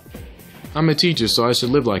 I'm a teacher, so I should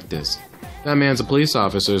live like this. That man's a police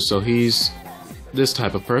officer, so he's this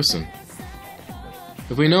type of person.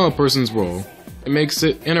 If we know a person's role, it makes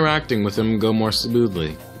interacting with him go more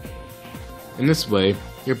smoothly. In this way,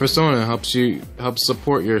 your persona helps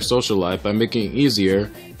support your social life by making it easier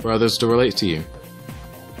for others to relate to you.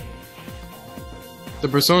 The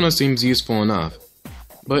persona seems useful enough,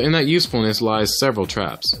 but in that usefulness lies several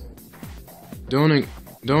traps. Donning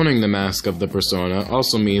the mask of the persona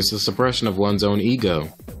also means the suppression of one's own ego.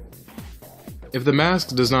 If the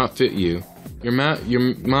mask does not fit you, your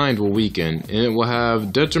mind will weaken, and it will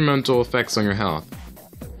have detrimental effects on your health.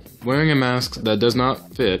 Wearing a mask that does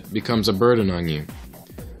not fit becomes a burden on you.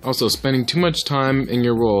 Also, spending too much time in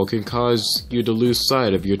your role can cause you to lose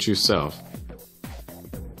sight of your true self.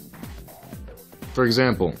 For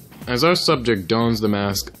example, as our subject dons the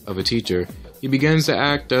mask of a teacher, he begins to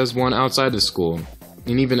act as one outside the school,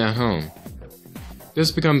 and even at home.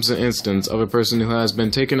 This becomes an instance of a person who has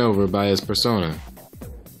been taken over by his persona.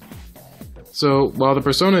 So, while the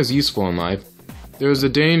persona is useful in life, there is a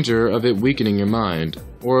danger of it weakening your mind,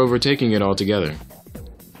 or overtaking it altogether.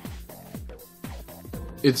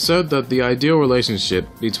 It's said that the ideal relationship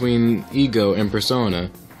between ego and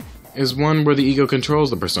persona is one where the ego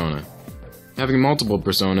controls the persona. Having multiple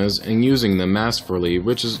personas and using them masterfully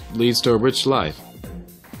leads to a rich life.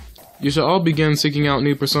 You should all begin seeking out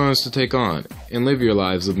new personas to take on, and live your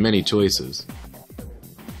lives with many choices.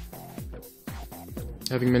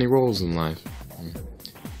 Having many roles in life.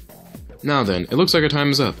 Now then, it looks like our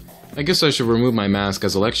time is up. I guess I should remove my mask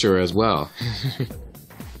as a lecturer as well.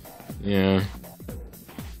 Yeah.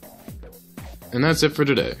 And that's it for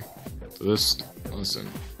today. For this lesson.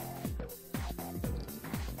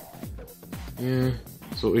 Yeah,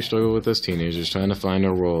 that's what we struggle with as teenagers, trying to find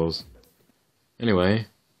our roles. Anyway,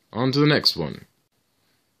 on to the next one.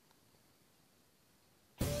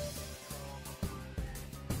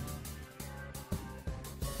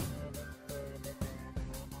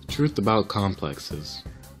 Truth about complexes.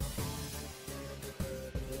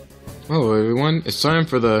 Hello everyone, it's time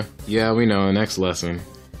for the, yeah we know, next lesson.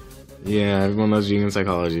 Yeah, everyone loves Jungian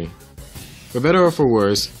psychology. For better or for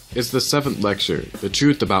worse, it's the 7th lecture, the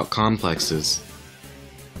truth about complexes.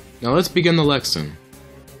 Now let's begin the lesson.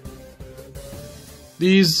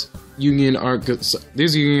 These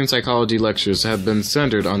Jungian psychology lectures have been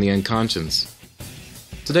centered on the unconscious.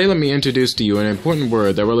 Today let me introduce to you an important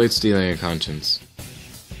word that relates to the unconscious.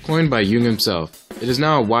 Coined by Jung himself, it is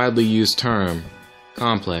now a widely used term,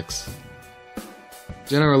 complex.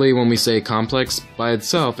 Generally, when we say complex by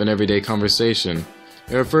itself in everyday conversation,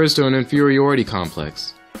 it refers to an inferiority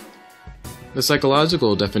complex. The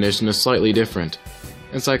psychological definition is slightly different.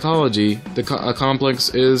 In psychology, a complex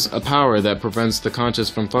is a power that prevents the conscious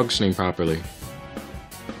from functioning properly.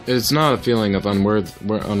 It is not a feeling of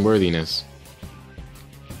unworthiness,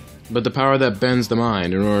 but the power that bends the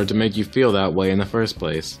mind in order to make you feel that way in the first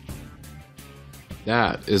place.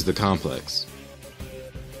 That is the complex.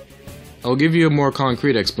 I'll give you a more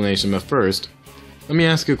concrete explanation, but first, let me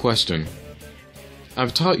ask you a question.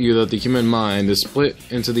 I've taught you that the human mind is split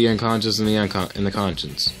into the unconscious and the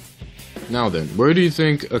conscious. Now then, where do you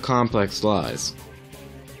think a complex lies?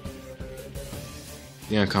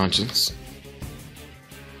 The unconscious.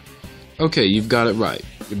 Okay, you've got it right.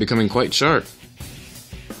 You're becoming quite sharp.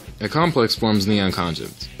 A complex forms in the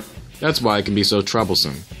unconscious. That's why it can be so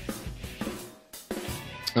troublesome.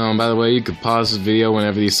 By the way, you could pause this video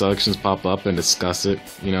whenever these selections pop up and discuss it,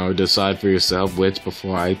 or decide for yourself which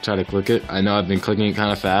before I try to click it. I know I've been clicking it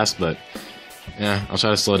kind of fast, but yeah, I'll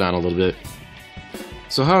try to slow down a little bit.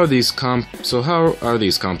 So how are these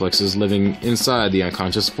complexes living inside the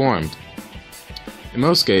unconscious formed? In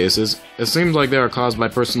most cases, it seems like they are caused by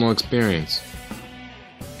personal experience.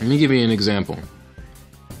 Let me give you an example.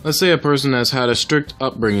 Let's say a person has had a strict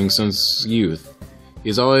upbringing since youth. He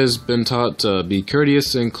has always been taught to be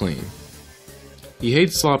courteous and clean. He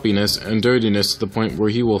hates sloppiness and dirtiness to the point where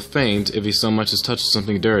he will faint if he so much as touches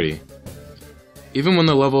something dirty. Even when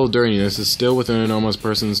the level of dirtiness is still within a normal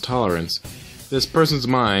person's tolerance, this person's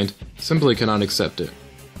mind simply cannot accept it.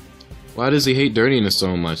 Why does he hate dirtiness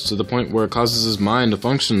so much to the point where it causes his mind to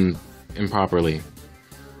function improperly?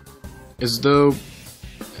 It's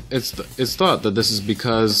thought that this is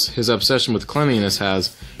because his obsession with cleanliness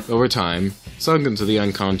has, over time, sunk into the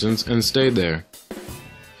unconscious and stayed there.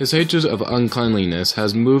 His hatred of uncleanliness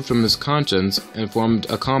has moved from his conscience and formed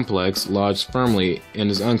a complex lodged firmly in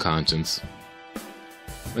his unconscious.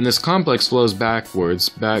 When this complex flows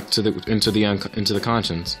backwards into the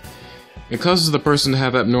conscience, it causes the person to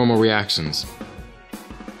have abnormal reactions.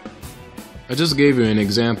 I just gave you an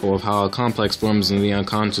example of how a complex forms in the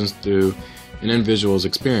unconscious through an individual's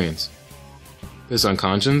experience. This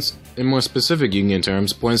unconscious, in more specific Jungian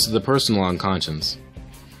terms, points to the personal unconscious.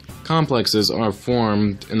 Complexes are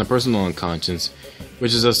formed in the personal unconscious,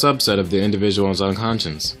 which is a subset of the individual's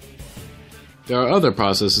unconscious. There are other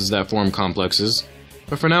processes that form complexes,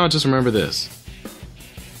 but for now just remember this.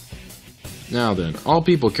 Now then, all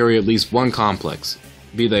people carry at least one complex,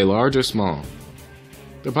 be they large or small.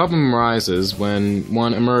 The problem arises when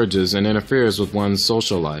one emerges and interferes with one's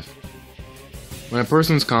social life. When a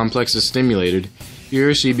person's complex is stimulated, he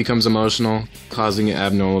or she becomes emotional, causing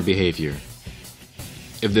abnormal behavior.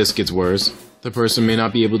 If this gets worse, the person may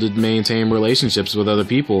not be able to maintain relationships with other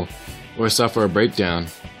people, or suffer a breakdown.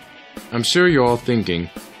 I'm sure you're all thinking,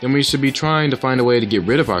 then we should be trying to find a way to get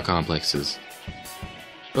rid of our complexes.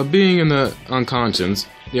 But being in the unconscious,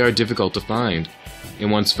 they are difficult to find,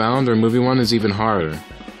 and once found, removing one is even harder.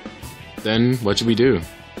 Then, what should we do?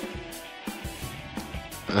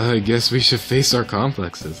 I guess we should face our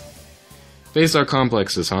complexes. Face our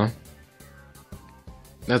complexes, huh?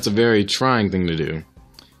 That's a very trying thing to do.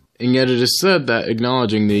 And yet it is said that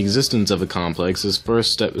acknowledging the existence of a complex is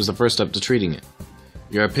the first step to treating it.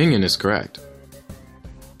 Your opinion is correct.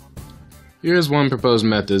 Here is one proposed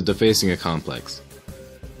method to facing a complex.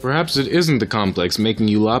 Perhaps it isn't the complex making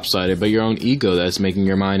you lopsided, but your own ego that is making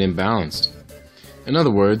your mind imbalanced. In other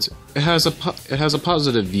words, it has a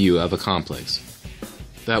positive view of a complex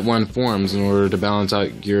that one forms in order to balance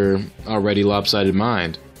out your already lopsided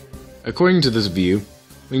mind. According to this view,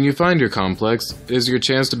 when you find your complex, it is your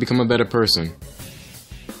chance to become a better person.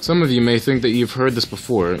 Some of you may think that you've heard this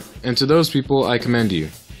before, and to those people I commend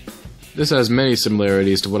you. This has many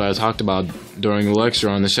similarities to what I talked about during the lecture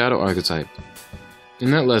on the shadow archetype.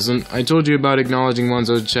 In that lesson, I told you about acknowledging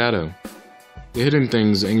one's own shadow. The hidden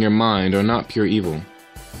things in your mind are not pure evil.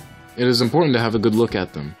 It is important to have a good look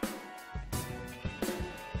at them.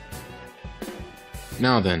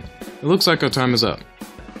 Now then, it looks like our time is up.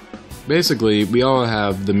 Basically, we all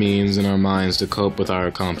have the means in our minds to cope with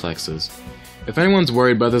our complexes. If anyone's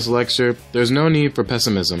worried by this lecture, there's no need for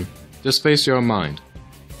pessimism. Just face your own mind.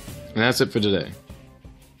 And that's it for today.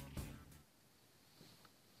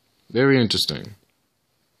 Very interesting.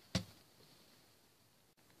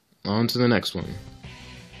 On to the next one.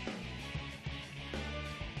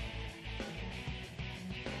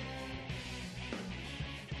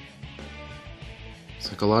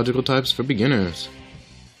 Psychological types for beginners.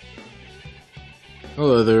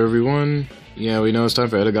 Hello there, everyone. Yeah, we know it's time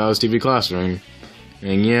for Edogawa's TV classroom.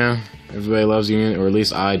 And yeah, everybody loves you, or at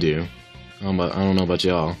least I do. I don't know about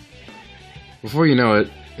y'all. Before you know it,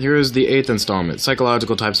 here is the 8th installment,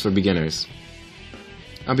 Psychological Types for Beginners.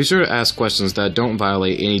 I'll be sure to ask questions that don't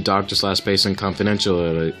violate any doctor/patient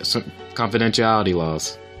confidentiality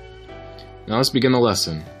laws. Now let's begin the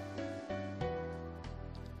lesson.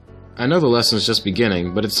 I know the lesson is just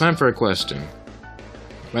beginning, but it's time for a question.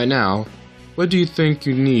 Right now, what do you think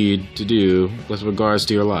you need to do with regards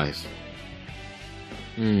to your life?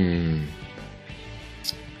 Learn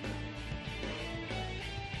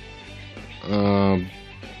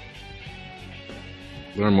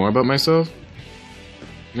more about myself?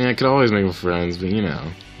 I mean, I could always make friends, but you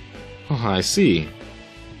know. Oh, I see.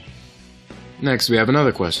 Next, we have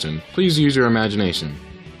another question. Please use your imagination.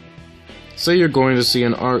 Say you're going to see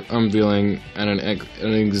an art unveiling at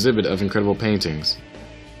an exhibit of incredible paintings.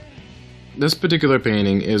 This particular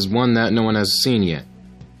painting is one that no one has seen yet.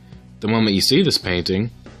 The moment you see this painting,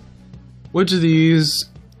 which of these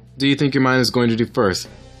do you think your mind is going to do first?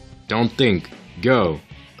 Don't think. Go.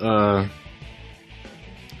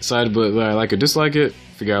 Decide whether I like or dislike it,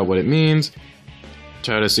 figure out what it means,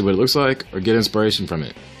 try to see what it looks like, or get inspiration from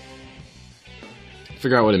it.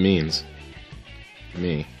 Figure out what it means.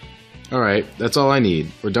 Me. Alright, that's all I need.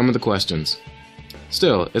 We're done with the questions.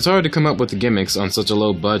 Still, it's hard to come up with the gimmicks on such a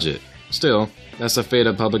low budget. Still, that's the fate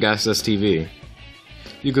of public access TV.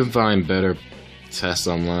 You can find better tests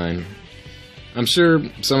online. I'm sure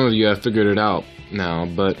some of you have figured it out now,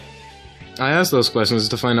 but I ask those questions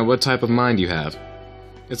to find out what type of mind you have.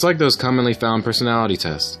 It's like those commonly found personality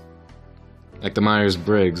tests. Like the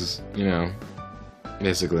Myers-Briggs, you know,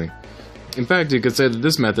 basically. In fact, you could say that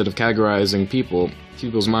this method of categorizing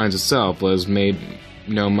people's minds itself was made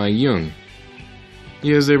known by Jung.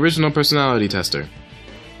 He is the original personality tester.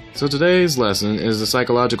 So today's lesson is the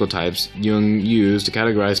psychological types Jung used to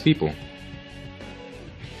categorize people.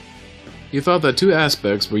 He thought that 2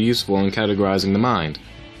 aspects were useful in categorizing the mind.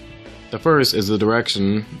 The first is the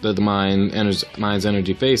direction that the mind's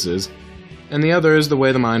energy faces, and the other is the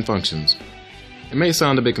way the mind functions. It may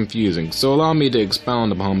sound a bit confusing, so allow me to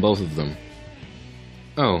expound upon both of them.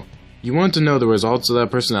 Oh, you want to know the results of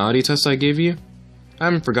that personality test I gave you? I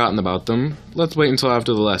haven't forgotten about them. Let's wait until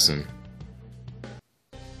after the lesson.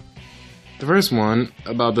 The first one,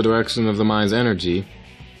 about the direction of the mind's energy.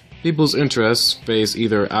 People's interests face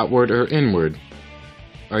either outward or inward.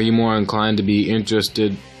 Are you more inclined to be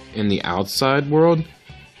interested in the outside world,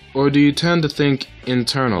 or do you tend to think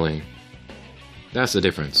internally? That's the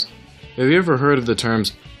difference. Have you ever heard of the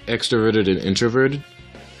terms extroverted and introverted?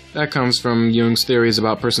 That comes from Jung's theories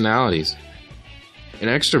about personalities. An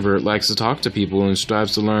extrovert likes to talk to people and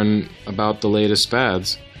strives to learn about the latest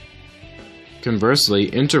fads. Conversely,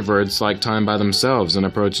 introverts like time by themselves and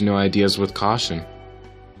approach new ideas with caution.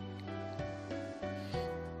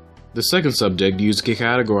 The second subject used to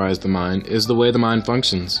categorize the mind is the way the mind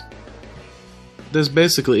functions. This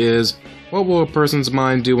basically is, what will a person's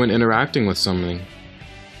mind do when interacting with something?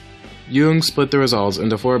 Jung split the results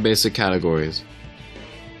into 4 basic categories.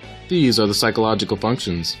 These are the psychological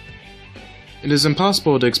functions. It is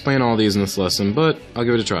impossible to explain all these in this lesson, but I'll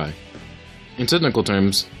give it a try. In technical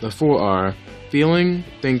terms, the 4 are feeling,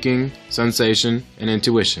 thinking, sensation, and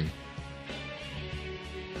intuition.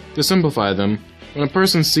 To simplify them, when a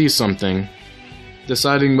person sees something,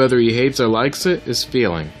 deciding whether he hates or likes it is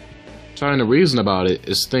feeling. Trying to reason about it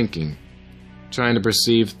is thinking. Trying to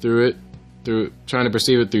perceive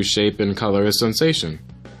it through shape and color is sensation.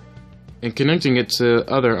 And connecting it to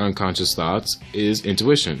other unconscious thoughts is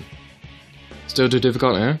intuition. Still too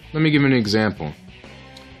difficult, eh? Let me give you an example.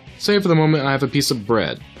 Say for the moment I have a piece of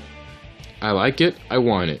bread. I like it, I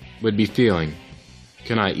want it, would be feeling.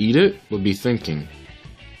 Can I eat it, would be thinking.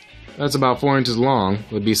 That's about 4 inches long,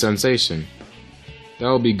 would be sensation. That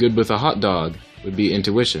would be good with a hot dog, would be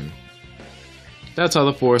intuition. That's how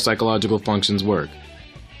the 4 psychological functions work.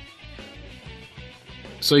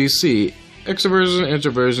 So you see, extroversion,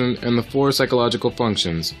 introversion, and the 4 psychological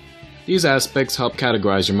functions. These aspects help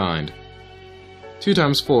categorize your mind. 2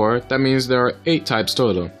 times 4, that means there are 8 types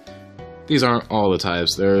total. These aren't all the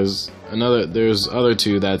types. There's other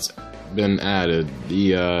 2 that's been added,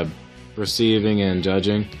 the perceiving and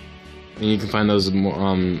judging. And you can find those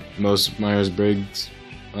most Myers-Briggs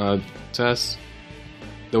tests.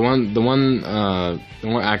 The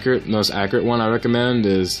most accurate one I recommend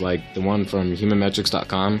is like the one from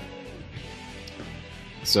humanmetrics.com.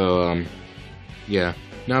 So yeah.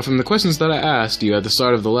 Now, from the questions that I asked you at the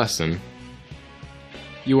start of the lesson,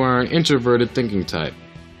 you are an introverted thinking type.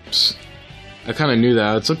 I kind of knew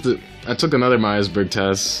that. I took another Myers-Briggs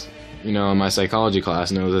test, in my psychology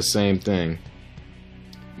class, and it was the same thing.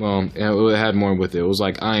 Well, it had more with it. It was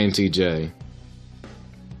like INTJ.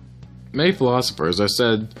 Many philosophers are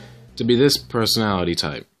said to be this personality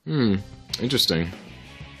type. Interesting.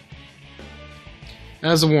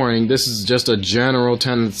 As a warning, this is just a general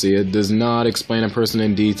tendency. It does not explain a person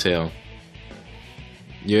in detail.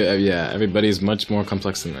 Yeah, everybody's much more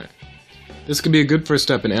complex than that. This could be a good first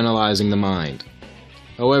step in analyzing the mind.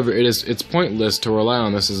 However, it's pointless to rely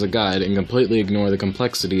on this as a guide and completely ignore the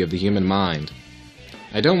complexity of the human mind.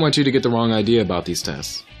 I don't want you to get the wrong idea about these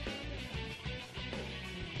tests.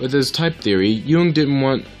 With his type theory, Jung didn't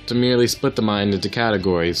want to merely split the mind into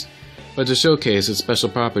categories, but to showcase its special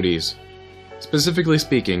properties. Specifically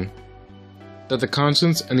speaking, that the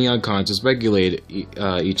conscious and the unconscious regulate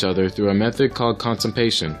each other through a method called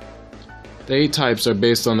contemplation. The 8 types are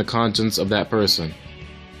based on the conscience of that person.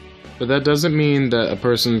 But that doesn't mean that a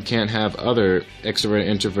person can't have other extrovert and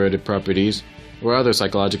introverted properties or other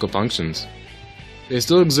psychological functions. They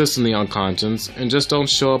still exist in the unconscious and just don't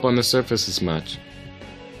show up on the surface as much.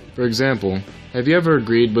 For example, have you ever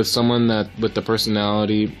agreed with someone with the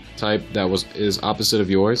personality type that is opposite of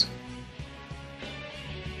yours?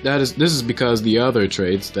 This is because the other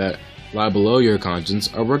traits that lie below your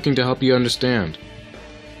conscience are working to help you understand.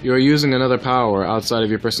 You are using another power outside of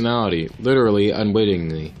your personality, literally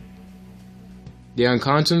unwittingly. The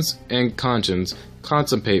unconscious and conscience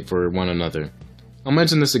contemplate for one another. I'll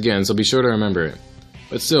mention this again, so be sure to remember it.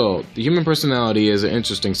 But still, the human personality is an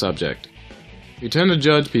interesting subject. We tend to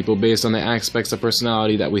judge people based on the aspects of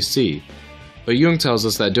personality that we see, but Jung tells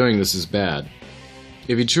us that doing this is bad.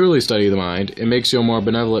 If you truly study the mind, it makes you a more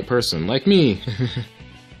benevolent person, like me!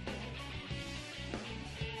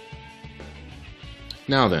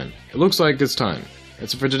 Now then, it looks like it's time.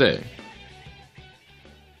 That's it for today.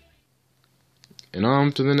 And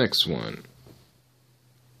on to the next one.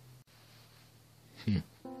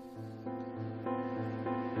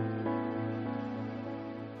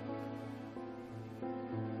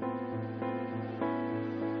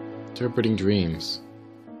 Interpreting dreams.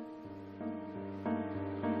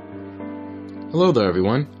 Hello there,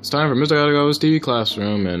 everyone. It's time for Mr. Edogawa's TV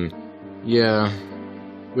classroom, and yeah,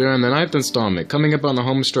 we are in the 9th installment, coming up on the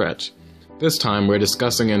home stretch. This time, we're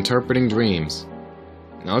discussing interpreting dreams.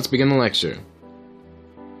 Now let's begin the lecture.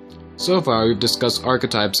 So far, we've discussed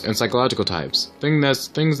archetypes and psychological types,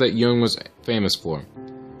 things that Jung was famous for.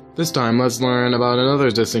 This time, let's learn about another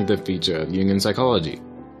distinctive feature of Jungian psychology: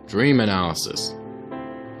 dream analysis.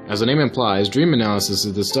 As the name implies, dream analysis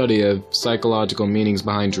is the study of psychological meanings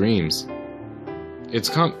behind dreams. This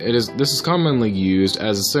is commonly used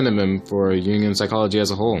as a synonym for Jungian psychology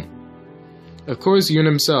as a whole. Of course, Jung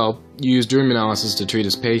himself used dream analysis to treat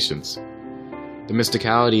his patients. The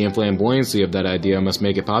mysticality and flamboyancy of that idea must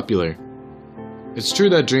make it popular. It's true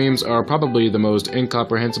that dreams are probably the most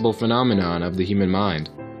incomprehensible phenomenon of the human mind.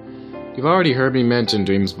 You've already heard me mention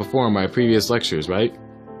dreams before in my previous lectures, right?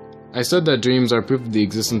 I said that dreams are proof of the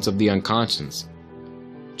existence of the unconscious.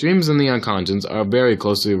 Dreams and the unconscious are very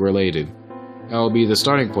closely related. That will be the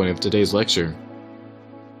starting point of today's lecture.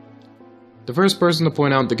 The first person to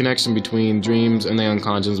point out the connection between dreams and the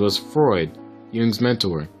unconscious was Freud, Jung's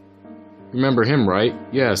mentor. Remember him, right?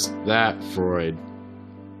 Yes, that Freud.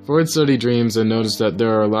 Freud studied dreams and noticed that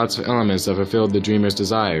there are lots of elements that fulfilled the dreamer's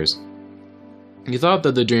desires. He thought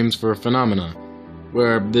that the dreams were phenomena,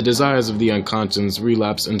 where the desires of the unconscious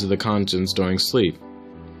relapse into the conscious during sleep.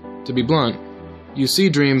 To be blunt, you see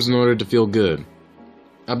dreams in order to feel good.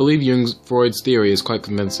 I believe Freud's theory is quite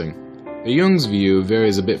convincing, but Jung's view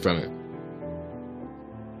varies a bit from it.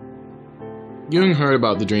 Jung heard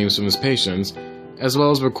about the dreams from his patients, as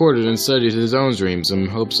well as recorded and studied his own dreams in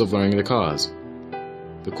hopes of learning the cause.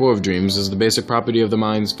 The core of dreams is the basic property of the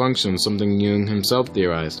mind's function, something Jung himself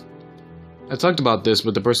theorized. I talked about this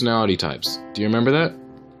with the personality types. Do you remember that?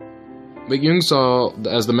 What Jung saw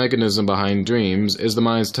as the mechanism behind dreams is the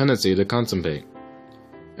mind's tendency to contemplate.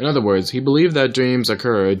 In other words, he believed that dreams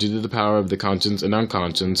occur due to the power of the conscious and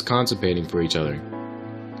unconscious contemplating for each other.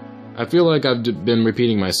 I feel like I've been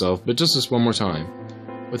repeating myself, but just this one more time.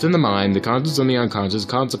 Within the mind, the conscious and the unconscious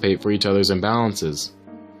contemplate for each other's imbalances.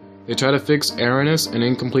 They try to fix erroneous and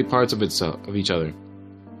incomplete parts of each other.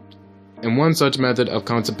 And one such method of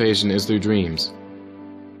contemplation is through dreams.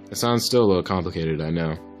 It sounds still a little complicated, I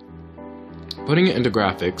know. Putting it into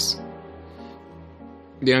graphics,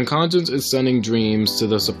 the unconscious is sending dreams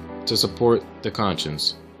to support the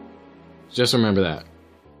conscious. Just remember that.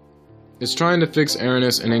 It's trying to fix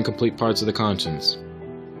erroneous and incomplete parts of the conscience.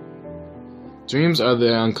 Dreams are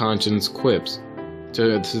the unconscious quips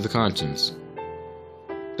to the conscience.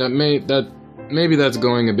 Maybe that's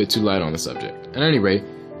going a bit too light on the subject. At any rate,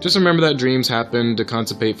 just remember that dreams happen to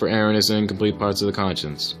compensate for erroneous and incomplete parts of the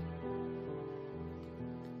conscience.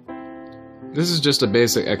 This is just a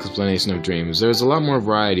basic explanation of dreams. There's a lot more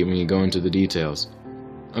variety when you go into the details.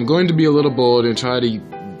 I'm going to be a little bold and try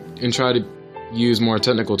to use more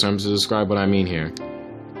technical terms to describe what I mean here.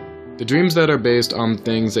 The dreams that are based on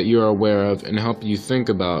things that you are aware of and help you think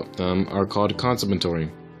about them are called contemplatory.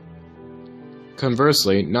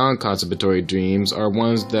 Conversely, non-contemplatory dreams are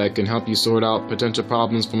ones that can help you sort out potential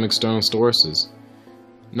problems from external sources.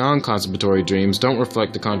 Non-contemplatory dreams don't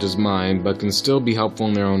reflect the conscious mind, but can still be helpful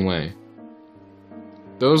in their own way.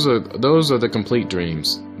 Those are the complete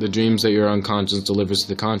dreams, the dreams that your unconscious delivers to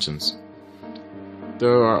the conscious.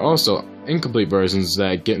 There are also incomplete versions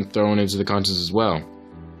that get thrown into the conscious as well.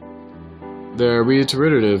 There are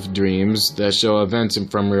reiterative dreams that show events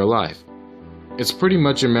from real life. It's pretty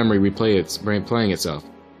much your memory replaying itself.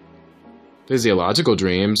 Physiological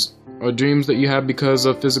dreams are dreams that you have because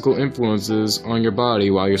of physical influences on your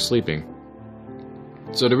body while you're sleeping.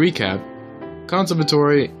 So to recap,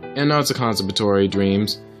 contemplatory and non-contemplatory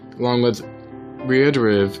dreams, along with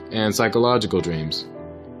reiterative and psychological dreams.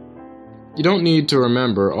 You don't need to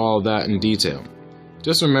remember all that in detail.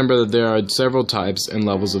 Just remember that there are several types and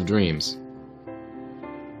levels of dreams.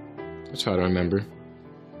 I'll try to remember.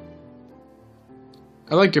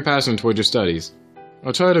 I like your passion toward your studies. I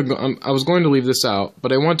was going to leave this out,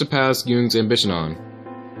 but I want to pass Jung's ambition on.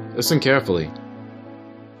 Listen carefully.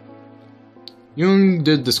 Jung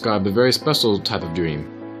did describe a very special type of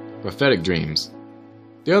dream, prophetic dreams.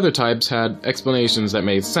 The other types had explanations that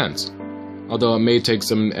made sense, although it may take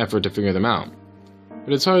some effort to figure them out.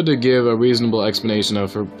 But it's hard to give a reasonable explanation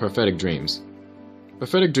of prophetic dreams.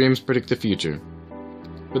 Prophetic dreams predict the future,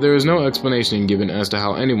 but there is no explanation given as to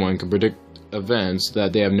how anyone can predict events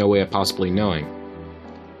that they have no way of possibly knowing.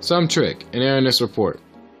 Some trick, an erroneous report.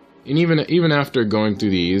 And even after going through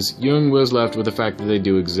these, Jung was left with the fact that they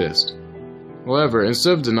do exist. However,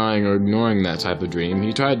 instead of denying or ignoring that type of dream,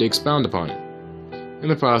 he tried to expound upon it. In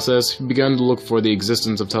the process, he began to look for the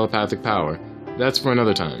existence of telepathic power. That's for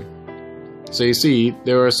another time. So you see,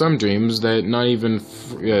 there are some dreams that not even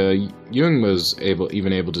Jung was able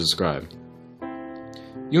to describe.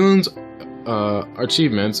 Jung's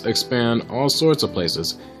achievements expand all sorts of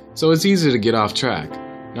places, so it's easy to get off track.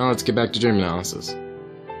 Now let's get back to dream analysis.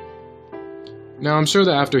 Now I'm sure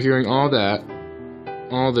that after hearing all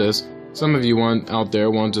this, some of you out there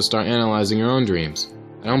want to start analyzing your own dreams.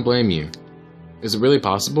 I don't blame you. Is it really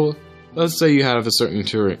possible? Let's say you have a certain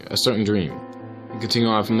dream, and continue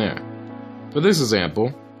on from there. For this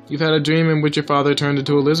example, you've had a dream in which your father turned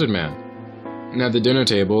into a lizard man. And at the dinner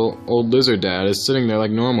table, old lizard dad is sitting there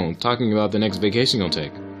like normal, talking about the next vacation you'll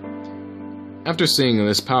take. After seeing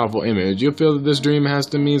this powerful image, you'll feel that this dream has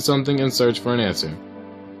to mean something and search for an answer.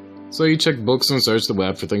 So you check books and search the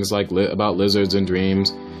web for things like about lizards and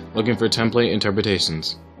dreams, looking for template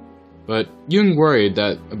interpretations. But Jung worried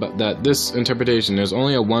that this interpretation is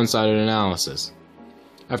only a one-sided analysis.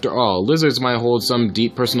 After all, lizards might hold some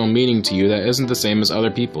deep personal meaning to you that isn't the same as other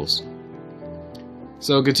people's.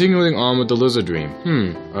 So continuing on with the lizard dream.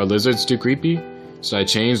 Are lizards too creepy? Should I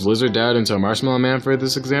change lizard dad into a marshmallow man for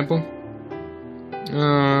this example?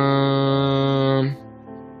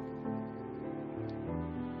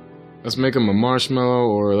 Let's make him a marshmallow,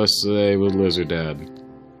 or let's say with lizard dad.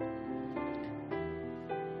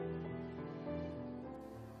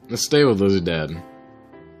 Let's stay with lizard dad.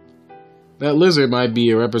 That lizard might be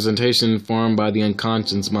a representation formed by the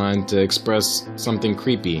unconscious mind to express something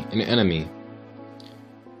creepy, an enemy.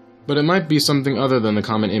 But it might be something other than the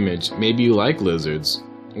common image. Maybe you like lizards,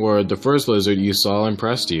 or the first lizard you saw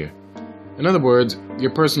impressed you. In other words,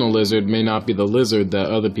 your personal lizard may not be the lizard that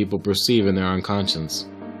other people perceive in their unconscious.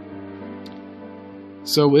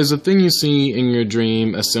 So is the thing you see in your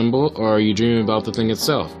dream a symbol, or are you dreaming about the thing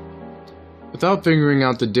itself? Without figuring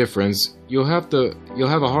out the difference, you'll have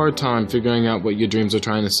a hard time figuring out what your dreams are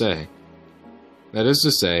trying to say. That is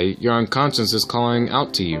to say, your unconscious is calling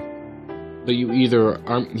out to you, but you either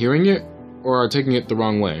aren't hearing it or are taking it the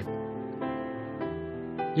wrong way.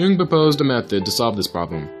 Jung proposed a method to solve this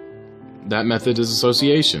problem. That method is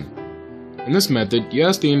association. In this method, you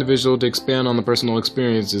ask the individual to expand on the personal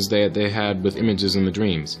experiences that they had with images in the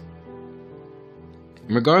dreams.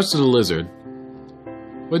 In regards to the lizard,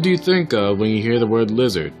 what do you think of when you hear the word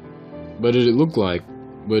lizard? What did it look like?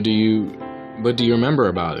 What do you remember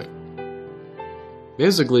about it?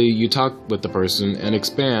 Basically, you talk with the person and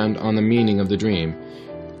expand on the meaning of the dream,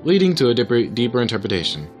 leading to a deeper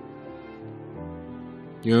interpretation.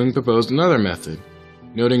 Jung proposed another method,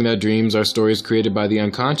 noting that dreams are stories created by the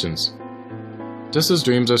unconscious, just as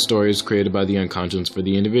dreams are stories created by the unconscious for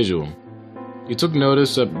the individual. He took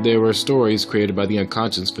notice that there were stories created by the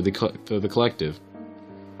unconscious for the collective.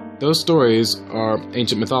 Those stories are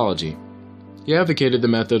ancient mythology. He advocated the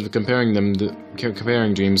method of comparing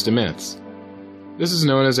dreams to myths. This is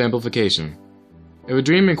known as amplification. If a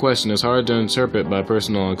dream in question is hard to interpret by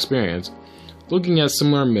personal experience, looking at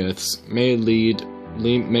similar myths may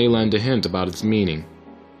lend a hint about its meaning.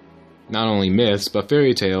 Not only myths, but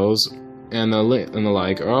fairy tales and the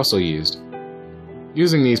like are also used.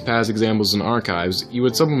 Using these past examples in archives, you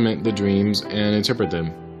would supplement the dreams and interpret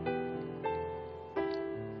them.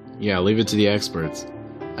 Yeah, leave it to the experts.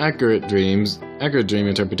 Accurate dream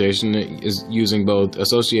interpretation is using both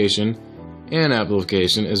association and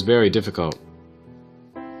amplification is very difficult.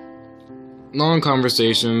 Long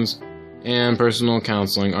conversations and personal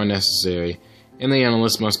counseling are necessary, and the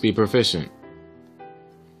analyst must be proficient.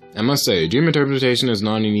 I must say, dream interpretation is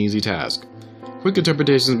not an easy task. Quick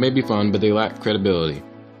interpretations may be fun, but they lack credibility.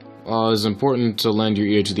 While it is important to lend your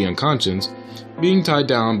ear to the unconscious, being tied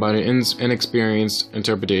down by an inexperienced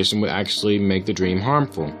interpretation would actually make the dream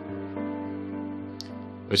harmful.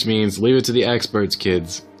 Which means leave it to the experts,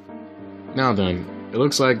 kids. Now then, it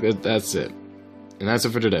looks like that's it. And that's it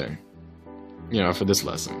for today. For this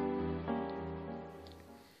lesson.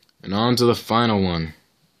 And on to the final one.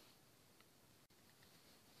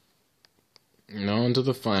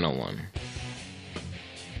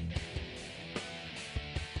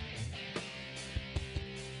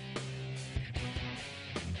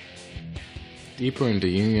 Deeper into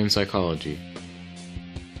Jungian psychology.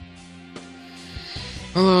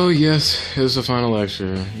 Hello, yes, it's the final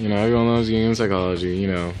lecture. Everyone loves Jungian psychology,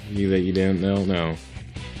 you that you didn't know, no.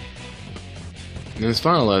 In this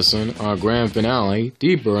final lesson, our grand finale,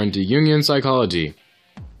 deeper into Jungian psychology.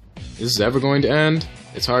 Is this ever going to end?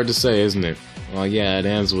 It's hard to say, isn't it? Well, yeah, it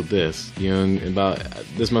ends with this.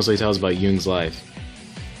 This mostly tells about Jung's life.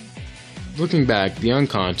 Looking back, the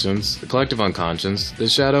unconscious, the collective unconscious, the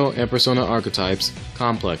shadow and persona archetypes,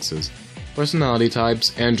 complexes, personality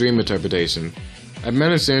types, and dream interpretation. I've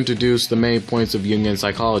managed to introduce the main points of Jungian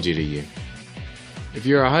psychology to you. If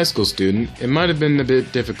you're a high school student, it might have been a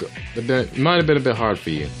bit difficult. It might have been a bit hard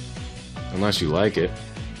for you, unless you like it.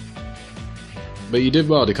 But you did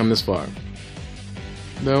well to come this far.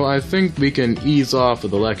 Though I think we can ease off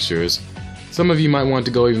with the lectures. Some of you might want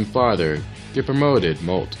to go even farther, get promoted,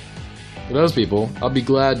 molt. For those people, I'll be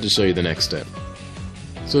glad to show you the next step.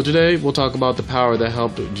 So today, we'll talk about the power that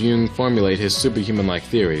helped Jung formulate his superhuman-like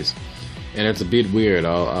theories. And it's a bit weird,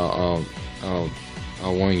 I'll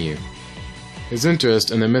warn you. His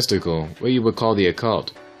interest in the mystical, what you would call the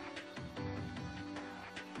occult.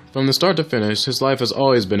 From the start to finish, his life has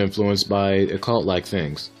always been influenced by occult-like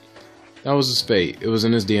things. That was his fate, it was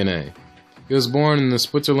in his DNA. He was born in the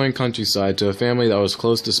Switzerland countryside to a family that was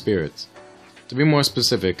close to spirits. To be more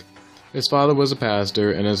specific, his father was a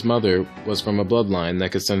pastor and his mother was from a bloodline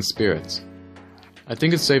that could sense spirits. I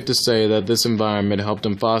think it's safe to say that this environment helped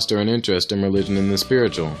him foster an interest in religion and the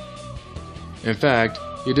spiritual. In fact,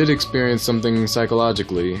 he did experience something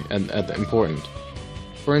psychologically important.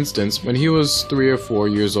 For instance, when he was 3 or 4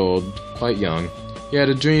 years old, quite young, he had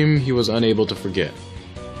a dream he was unable to forget.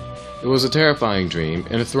 It was a terrifying dream.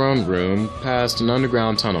 In a throne room, past an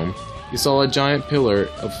underground tunnel, he saw a giant pillar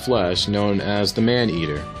of flesh known as the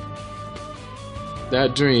Man-Eater.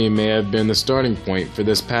 That dream may have been the starting point for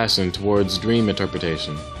this passion towards dream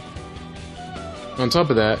interpretation. On top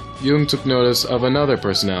of that, Jung took notice of another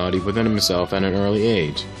personality within himself at an early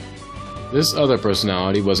age. This other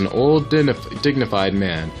personality was an old, dignified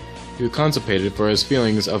man who constipated for his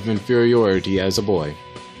feelings of inferiority as a boy.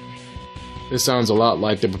 This sounds a lot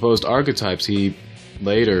like the proposed archetypes he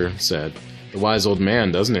later said. The wise old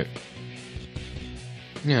man, doesn't it?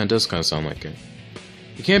 Yeah, it does kind of sound like it.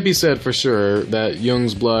 It can't be said for sure that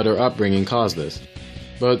Jung's blood or upbringing caused this,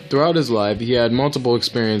 but throughout his life he had multiple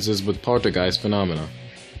experiences with poltergeist phenomena.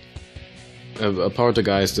 A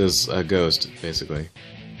poltergeist is a ghost, basically,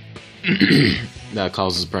 that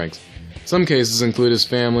causes pranks. Some cases include his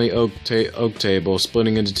family oak table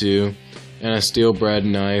splitting into two and a steel bread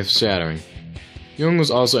knife shattering. Jung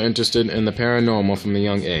was also interested in the paranormal from a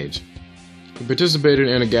young age. He participated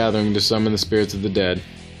in a gathering to summon the spirits of the dead,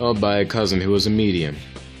 held by a cousin who was a medium.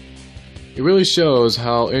 It really shows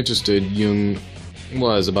how interested Jung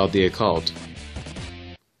was about the occult.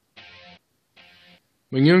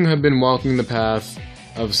 When Jung had been walking the path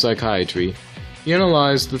of psychiatry, he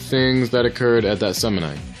analyzed the things that occurred at that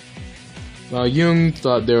seminar. While Jung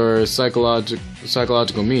thought there were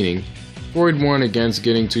psychological meaning, Freud warned against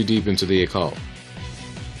getting too deep into the occult.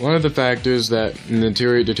 One of the factors that in the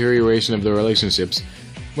deterioration of the relationships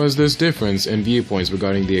was this difference in viewpoints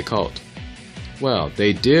regarding the occult. Well,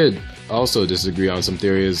 they did also disagree on some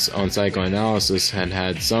theories on psychoanalysis and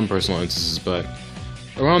had some personal instances, but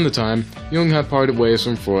around the time, Jung had parted ways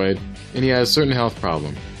from Freud and he had a certain health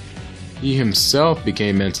problem. He himself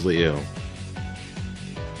became mentally ill.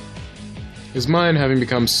 His mind having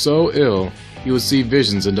become so ill, he would see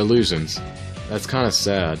visions and delusions. That's kinda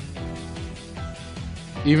sad.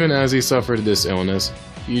 Even as he suffered this illness,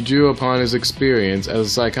 he drew upon his experience as a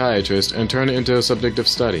psychiatrist and turned it into a subject of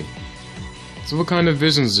study. So what kind of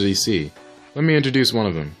visions did he see? Let me introduce one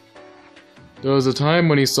of them. There was a time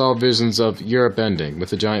when he saw visions of Europe ending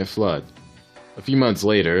with a giant flood. A few months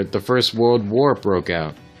later, the First World War broke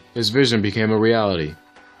out. His vision became a reality.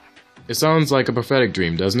 It sounds like a prophetic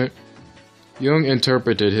dream, doesn't it? Jung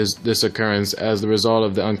interpreted this occurrence as the result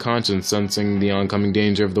of the unconscious sensing the oncoming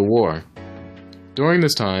danger of the war. During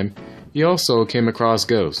this time, he also came across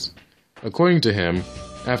ghosts. According to him,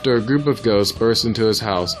 after a group of ghosts burst into his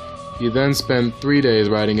house, he then spent 3 days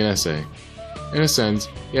writing an essay. In a sense,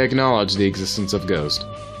 he acknowledged the existence of ghosts.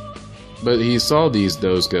 But he saw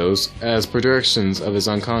those ghosts as projections of his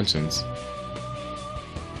unconscious.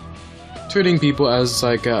 Treating people as a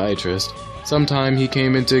psychiatrist, sometime he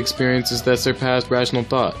came into experiences that surpassed rational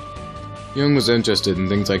thought. Jung was interested in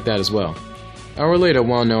things like that as well. I will relate a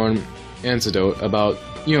well-known anecdote about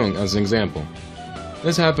Jung as an example.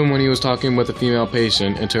 This happened when he was talking with a female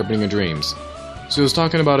patient interpreting her dreams. She was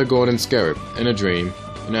talking about a golden scarab in a dream,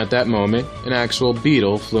 and at that moment, an actual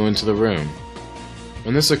beetle flew into the room.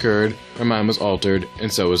 When this occurred, her mind was altered,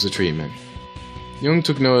 and so was the treatment. Jung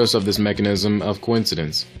took notice of this mechanism of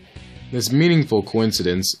coincidence. This meaningful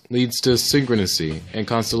coincidence leads to synchronicity and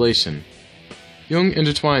constellation. Jung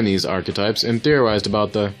intertwined these archetypes and theorized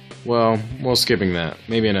about well, skipping that,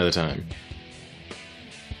 maybe another time.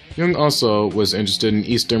 Jung also was interested in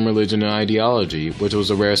Eastern religion and ideology, which was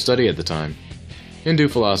a rare study at the time. Hindu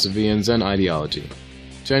philosophy and Zen ideology.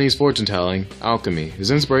 Chinese fortune-telling, alchemy.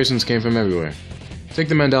 His inspirations came from everywhere. Take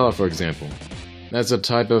the mandala, for example. That's a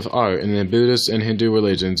type of art in the Buddhist and Hindu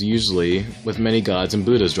religions, usually with many gods and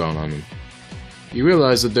Buddhas drawn on them. He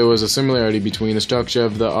realized that there was a similarity between the structure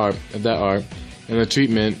of that art and the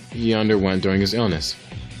treatment he underwent during his illness.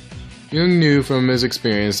 Jung knew from his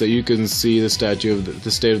experience that you can see the statue of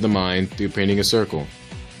the state of the mind through painting a circle.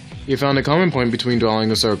 He found a common point between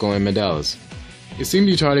drawing a circle and mandalas. It seemed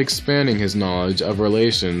he tried expanding his knowledge of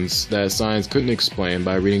relations that science couldn't explain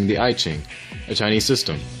by reading the I Ching, a Chinese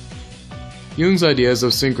system. Jung's ideas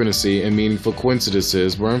of synchronicity and meaningful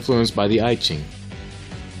coincidences were influenced by the I Ching.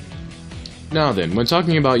 Now then, when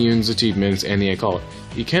talking about Jung's achievements and the occult,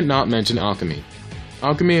 you can't not mention alchemy.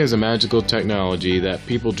 Alchemy is a magical technology that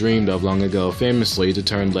people dreamed of long ago, famously to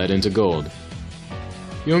turn lead into gold.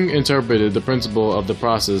 Jung interpreted the principle of the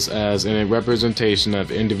process as a representation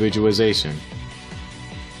of individualization.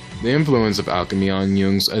 The influence of alchemy on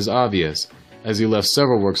Jung is obvious, as he left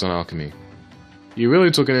several works on alchemy. He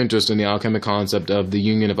really took an interest in the alchemic concept of the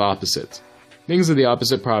union of opposites, things of the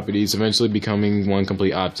opposite properties eventually becoming one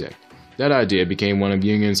complete object. That idea became one of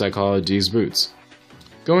Jungian psychology's roots.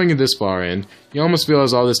 Going this far in, you almost feel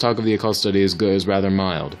as all this talk of the occult study is rather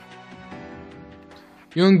mild.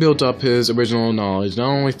 Jung built up his original knowledge not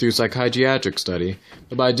only through psychiatric study,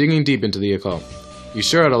 but by digging deep into the occult. He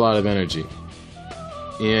sure had a lot of energy.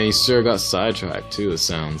 Yeah, he sure got sidetracked too, it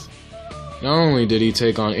sounds. Not only did he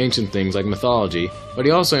take on ancient things like mythology, but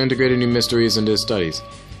he also integrated new mysteries into his studies,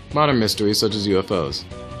 modern mysteries such as UFOs.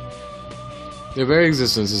 Their very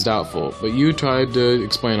existence is doubtful, but Jung tried to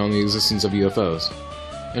explain on the existence of UFOs.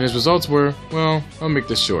 And his results were, well, I'll make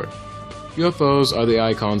this short. UFOs are the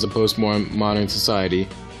icons of postmodern society,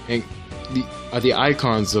 and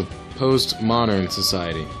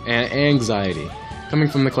and anxiety, coming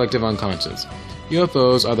from the collective unconscious.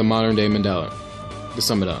 UFOs are the modern-day Mandela. To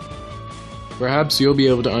sum it up, perhaps you'll be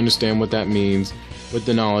able to understand what that means with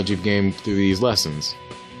the knowledge you've gained through these lessons.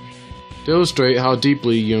 To illustrate how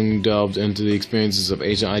deeply Jung delved into the experiences of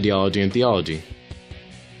ancient ideology and theology.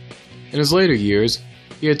 In his later years,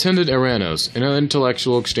 he attended Eranos, an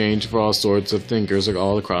intellectual exchange for all sorts of thinkers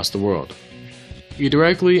all across the world. He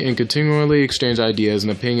directly and continually exchanged ideas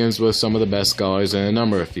and opinions with some of the best scholars in a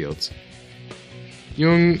number of fields.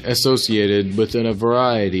 Jung associated with a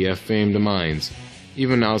variety of famed minds,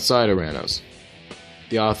 even outside Eranos.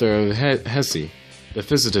 The author of Hesi, the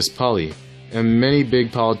physicist Pauli, and many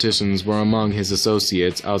big politicians were among his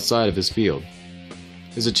associates outside of his field.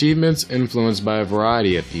 His achievements, influenced by a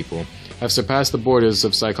variety of people, have surpassed the borders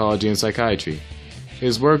of psychology and psychiatry.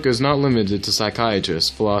 His work is not limited to psychiatrists,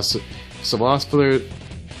 philosophers,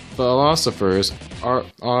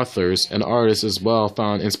 authors, and artists as well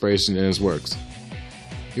found inspiration in his works.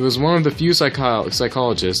 He was one of the few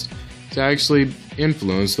psychologists to actually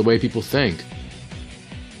influence the way people think.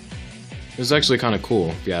 It's actually kind of cool,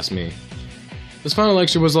 if you ask me. This final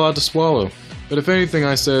lecture was a lot to swallow, but if anything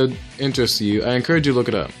I said interests you, I encourage you to look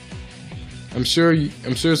it up. I'm sure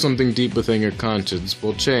something deep within your conscience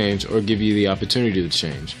will change or give you the opportunity to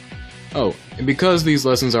change. Oh, and because these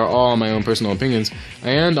lessons are all my own personal opinions, I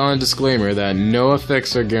end on a disclaimer that no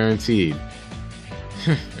effects are guaranteed.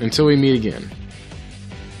 Until we meet again.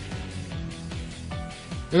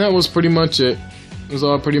 And that was pretty much it. It was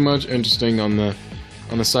all pretty much interesting on the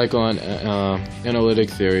psychoanalytic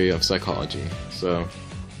theory of psychology. So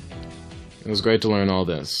it was great to learn all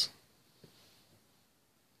this.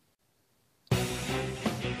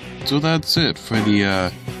 So that's it for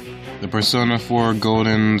the Persona 4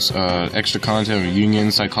 Golden's extra content of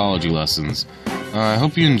Jungian psychology lessons. I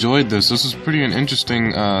hope you enjoyed this. This was pretty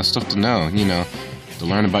interesting stuff to know, to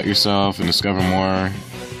learn about yourself and discover more,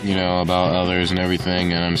 about others and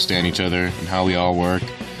everything, and understand each other and how we all work.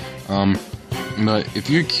 But if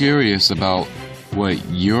you're curious about what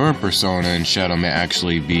your persona and shadow may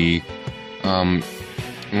actually be, one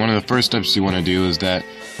of the first steps you want to do is that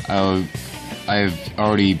I've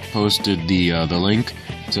already posted the link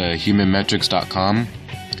to humanmetrics.com,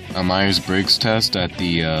 a Myers-Briggs test at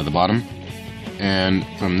the bottom, and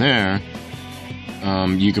from there,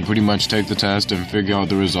 you can pretty much take the test and figure out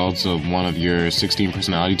the results of one of your 16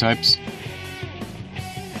 personality types.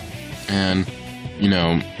 And,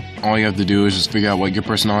 all you have to do is just figure out what your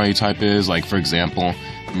personality type is. Like, for example,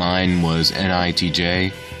 mine was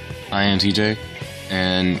INTJ,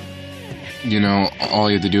 and all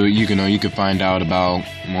you have to do, you can find out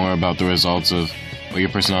more about the results of what your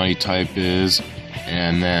personality type is,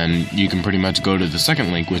 and then you can pretty much go to the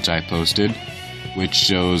second link which I posted, which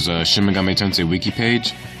shows Shin Megami Tensei wiki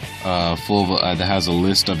page, full of, that has a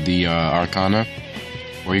list of the arcana,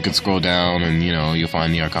 where you can scroll down and you'll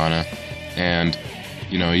find the arcana, and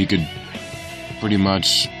you could pretty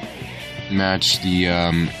much match the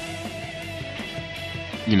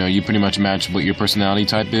you pretty much match what your personality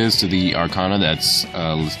type is to the arcana that's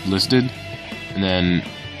listed, and then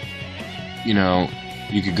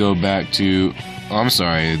you could go back to,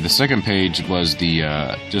 the second page was the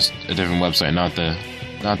just a different website, not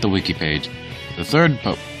the wiki page.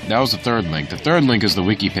 That was the third link. The third link is the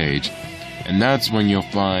wiki page, and that's when you'll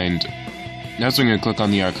click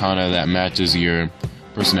on the arcana that matches your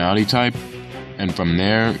personality type, and from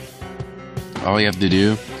there, all you have to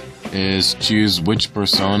do is choose which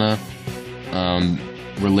persona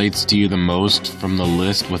relates to you the most from the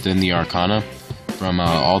list within the arcana from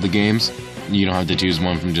all the games. You don't have to choose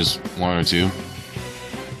one from just one or two,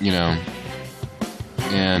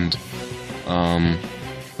 and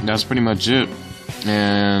that's pretty much it.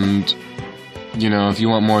 And if you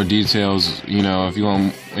want more details, if you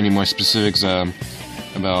want any more specifics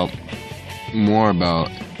about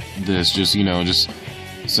this, just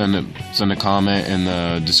send a comment in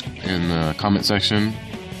the comment section,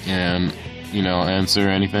 and answer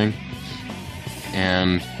anything.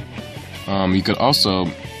 And you could also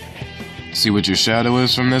see what your shadow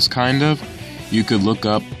is from this. You could look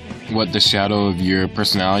up what the shadow of your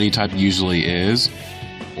personality type usually is,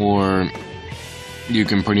 or you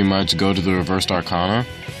can pretty much go to the reversed arcana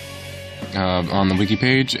on the wiki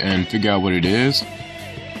page and figure out what it is,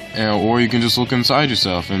 or you can just look inside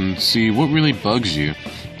yourself and see what really bugs you.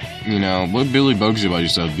 What really bugs you about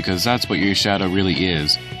yourself, because that's what your shadow really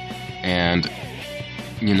is. And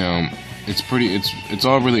it's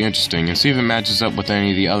all really interesting, and see if it matches up with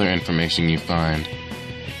any of the other information you find.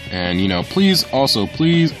 And please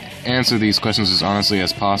answer these questions as honestly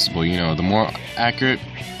as possible. The more accurate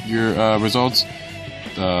your results,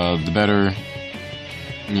 the better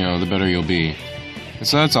you'll be. And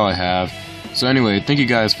so that's all I have. So anyway, thank you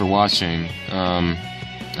guys for watching.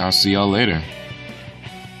 I'll see y'all later.